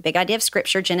meta-narrative, the big idea of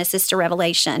Scripture, Genesis to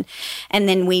Revelation. And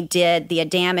then we did the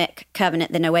Adamic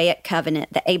covenant, the Noahic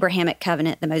covenant, the Abrahamic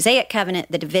covenant, the Mosaic covenant,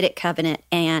 the Davidic covenant,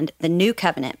 and the New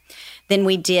Covenant. Then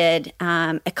we did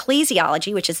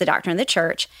ecclesiology, which is the doctrine of the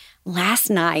church. Last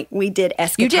night, we did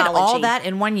eschatology. You did all that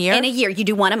in 1 year? In a year. You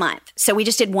do one a month. So we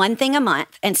just did one thing a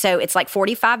month. And so it's like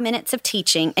 45 minutes of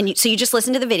teaching. And so you just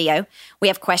listen to the video. We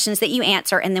have questions that you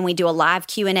answer. And then we do a live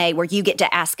Q&A where you get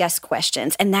to ask us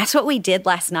questions. And that's what we did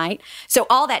last night. So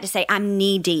all that to say, I'm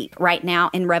knee deep right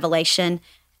now in Revelation.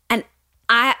 And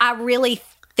I really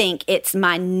think it's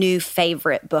my new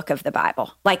favorite book of the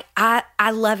Bible. Like, I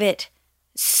love it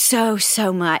so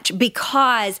much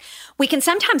because we can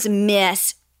sometimes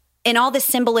miss in all the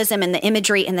symbolism and the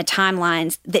imagery and the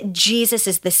timelines that Jesus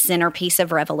is the centerpiece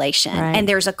of Revelation. Right. And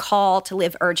there's a call to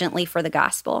live urgently for the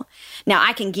gospel. Now,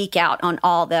 I can geek out on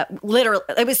all the literal,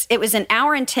 it was an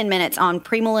hour and 10 minutes on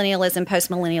premillennialism,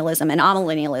 postmillennialism, and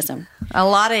amillennialism. A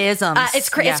lot of isms. It's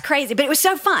crazy, but it was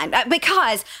so fun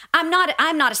because I'm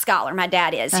not a scholar. My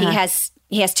dad is.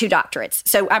 He has 2 doctorates.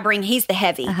 So he's the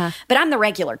heavy, but I'm the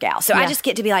regular gal. So I just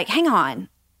get to be like, hang on.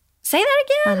 Say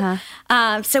that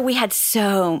again? So we had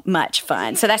so much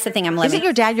fun. So that's the thing I'm loving. Isn't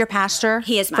your dad your pastor?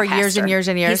 He is my for pastor. Years and years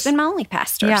and years? He's been my only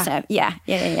pastor. Yeah. So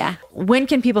yeah. When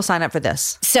can people sign up for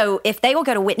this? So if they will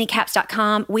go to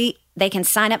whitneycaps.com, they can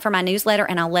sign up for my newsletter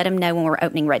and I'll let them know when we're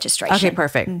opening registration. Okay,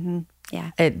 perfect.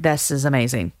 Yeah. This is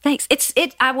amazing. Thanks.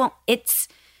 It's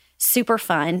super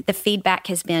fun. The feedback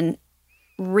has been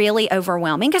really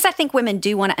overwhelming because I think women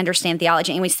do want to understand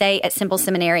theology. And we say at Simple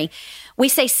Seminary, we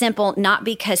say simple not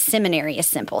because seminary is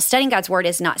simple. Studying God's Word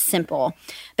is not simple,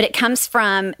 but it comes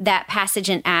from that passage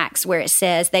in Acts where it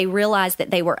says they realized that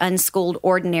they were unschooled,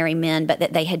 ordinary men, but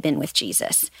that they had been with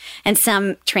Jesus. And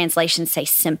some translations say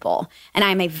simple. And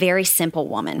I'm a very simple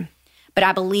woman, but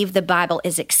I believe the Bible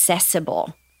is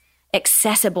accessible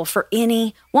for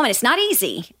any woman. It's not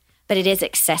easy, but it is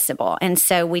accessible. And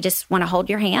so we just want to hold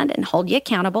your hand and hold you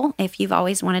accountable if you've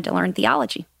always wanted to learn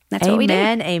theology. That's what we do.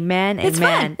 Amen. It's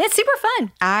fun. It's super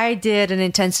fun. I did an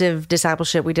intensive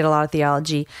discipleship. We did a lot of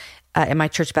theology in my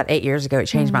church about 8 years ago. It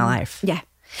changed my life. Yeah.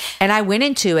 And I went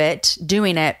into it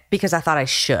doing it because I thought I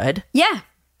should. Yeah.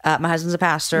 My husband's a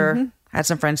pastor. Had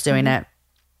some friends doing it.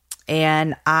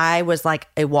 And I was like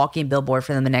a walking billboard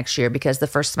for them the next year because the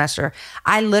first semester,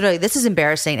 this is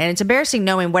embarrassing. And it's embarrassing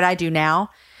knowing what I do now.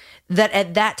 That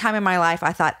at that time in my life,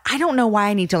 I thought, I don't know why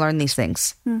I need to learn these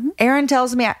things. Aaron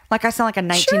tells me, like I sound like a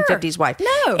 1950s wife.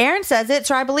 No. Aaron says it,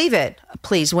 so I believe it.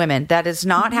 Please, women, that is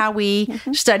not how we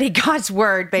study God's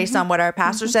Word based on what our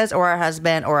pastor says or our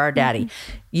husband or our daddy.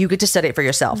 You get to study it for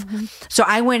yourself. So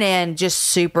I went in just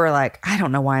super like, I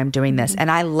don't know why I'm doing this. And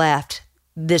I left.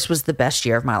 This was the best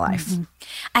year of my life.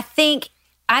 I think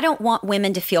I don't want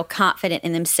women to feel confident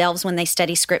in themselves when they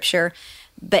study Scripture.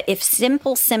 But if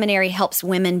Simple Seminary helps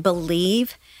women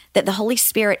believe that the Holy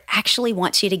Spirit actually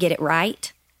wants you to get it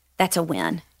right, that's a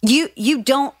win. You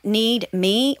don't need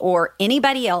me or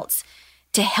anybody else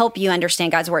to help you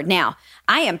understand God's Word. Now,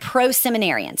 I am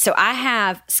pro-seminarian, so I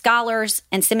have scholars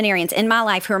and seminarians in my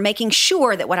life who are making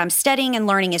sure that what I'm studying and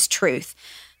learning is truth.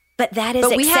 But that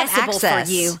is accessible for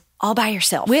you all by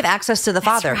yourself. We have access to the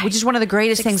Father, which is one of the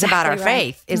greatest things about our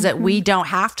faith, is that we don't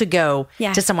have to go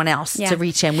to someone else to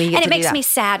reach Him. And it makes me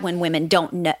sad when women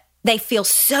don't know. They feel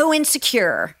so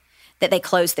insecure that they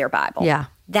close their Bible. Yeah.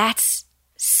 That's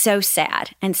so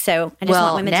sad. And so I just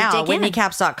want women to dig in.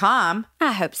 WhitneyCaps.com.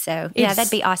 I hope so. Yeah, that'd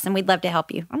be awesome. We'd love to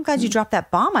help you. I'm glad you dropped that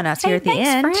bomb on us here at the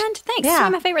end. Thanks, friend. Thanks. Yeah. It's one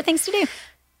of my favorite things to do.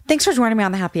 Thanks for joining me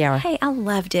on the Happy Hour. Hey, I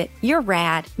loved it. You're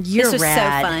rad. This was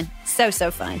rad. so fun.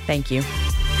 So fun. Thank you.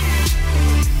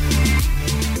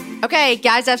 Okay,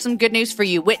 guys, I have some good news for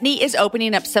you. Whitney is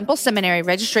opening up Simple Seminary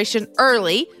registration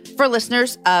early for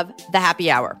listeners of the Happy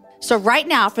Hour. So right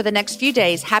now, for the next few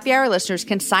days, Happy Hour listeners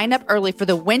can sign up early for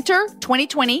the Winter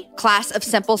 2020 class of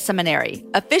Simple Seminary.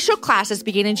 Official classes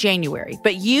begin in January,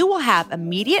 but you will have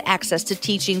immediate access to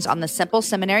teachings on the Simple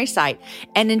Seminary site.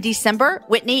 And in December,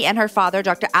 Whitney and her father,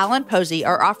 Dr. Alan Posey,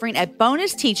 are offering a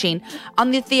bonus teaching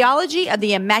on the theology of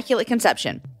the Immaculate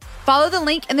Conception. Follow the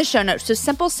link in the show notes to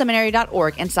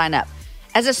simpleseminary.org and sign up.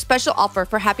 As a special offer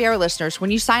for Happy Hour listeners,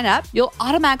 when you sign up, you'll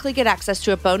automatically get access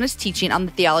to a bonus teaching on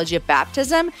the theology of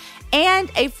baptism and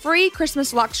a free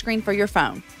Christmas lock screen for your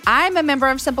phone. I'm a member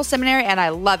of Simple Seminary and I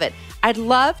love it. I'd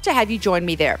love to have you join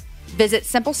me there. Visit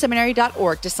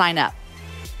simpleseminary.org to sign up.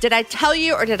 Did I tell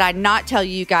you or did I not tell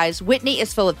you guys? Whitney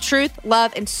is full of truth,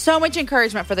 love, and so much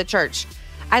encouragement for the church.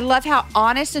 I love how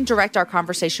honest and direct our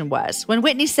conversation was. When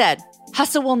Whitney said,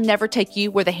 "Hustle will never take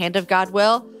you where the hand of God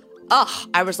will,"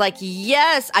 I was like,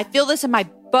 yes, I feel this in my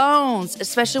bones,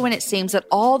 especially when it seems that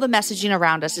all the messaging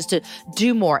around us is to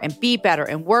do more and be better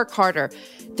and work harder.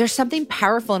 There's something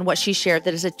powerful in what she shared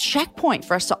that is a checkpoint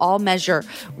for us to all measure.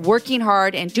 Working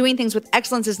hard and doing things with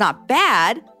excellence is not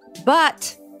bad,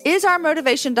 but is our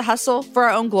motivation to hustle for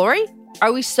our own glory?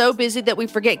 Are we so busy that we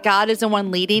forget God is the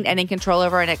one leading and in control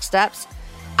of our next steps?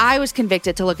 I was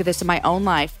convicted to look at this in my own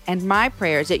life, and my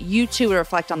prayer is that you too would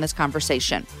reflect on this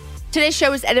conversation. Today's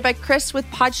show was edited by Chris with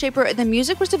Podshaper, and the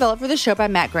music was developed for the show by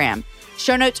Matt Graham.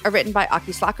 Show notes are written by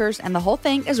Aki Slockers, and the whole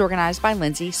thing is organized by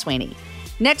Lindsay Sweeney.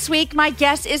 Next week, my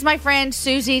guest is my friend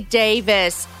Susie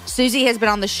Davis. Susie has been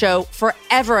on the show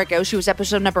forever ago. She was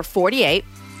episode number 48.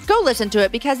 Go listen to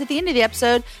it because at the end of the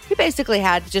episode, we basically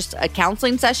had just a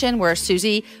counseling session where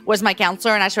Susie was my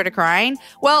counselor and I started crying.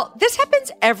 Well, this happens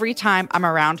every time I'm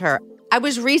around her. I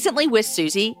was recently with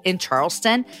Susie in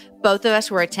Charleston. Both of us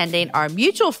were attending our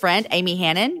mutual friend, Amy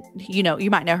Hannon.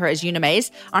 You might know her as Una Mays,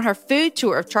 on her food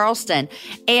tour of Charleston.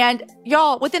 And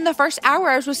y'all, within the first hour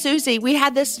I was with Susie, we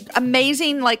had this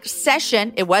amazing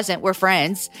session. It wasn't, we're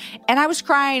friends. And I was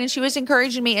crying and she was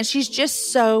encouraging me. And she's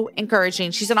just so encouraging.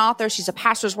 She's an author. She's a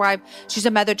pastor's wife. She's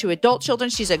a mother to adult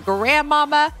children. She's a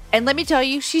grandmama. And let me tell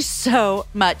you, she's so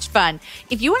much fun.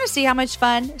 If you want to see how much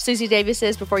fun Susie Davis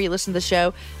is before you listen to the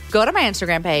show, go to my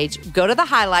Instagram page, go to the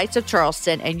highlights of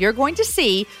Charleston, and you're going to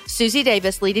see Susie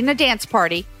Davis leading a dance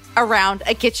party around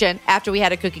a kitchen after we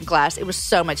had a cooking class. It was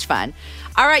so much fun.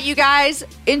 All right, you guys,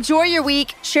 enjoy your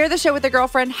week. Share the show with a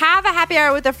girlfriend. Have a happy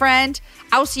hour with a friend.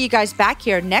 I will see you guys back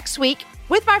here next week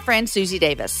with my friend Susie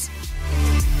Davis.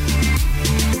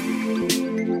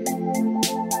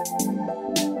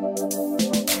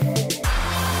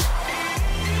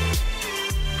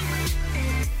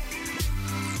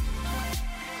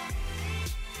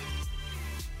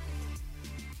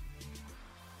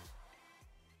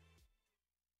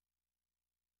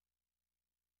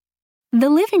 The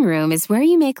living room is where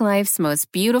you make life's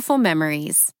most beautiful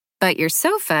memories. But your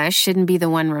sofa shouldn't be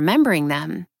the one remembering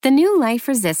them. The new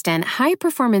life-resistant,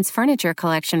 high-performance furniture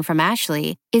collection from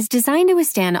Ashley is designed to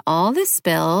withstand all the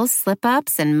spills,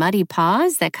 slip-ups, and muddy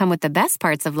paws that come with the best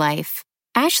parts of life.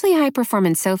 Ashley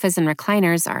high-performance sofas and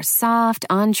recliners are soft,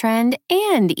 on-trend,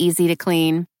 and easy to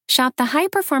clean. Shop the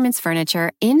high-performance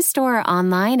furniture in-store or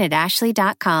online at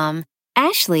ashley.com.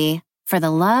 Ashley, for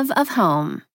the love of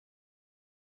home.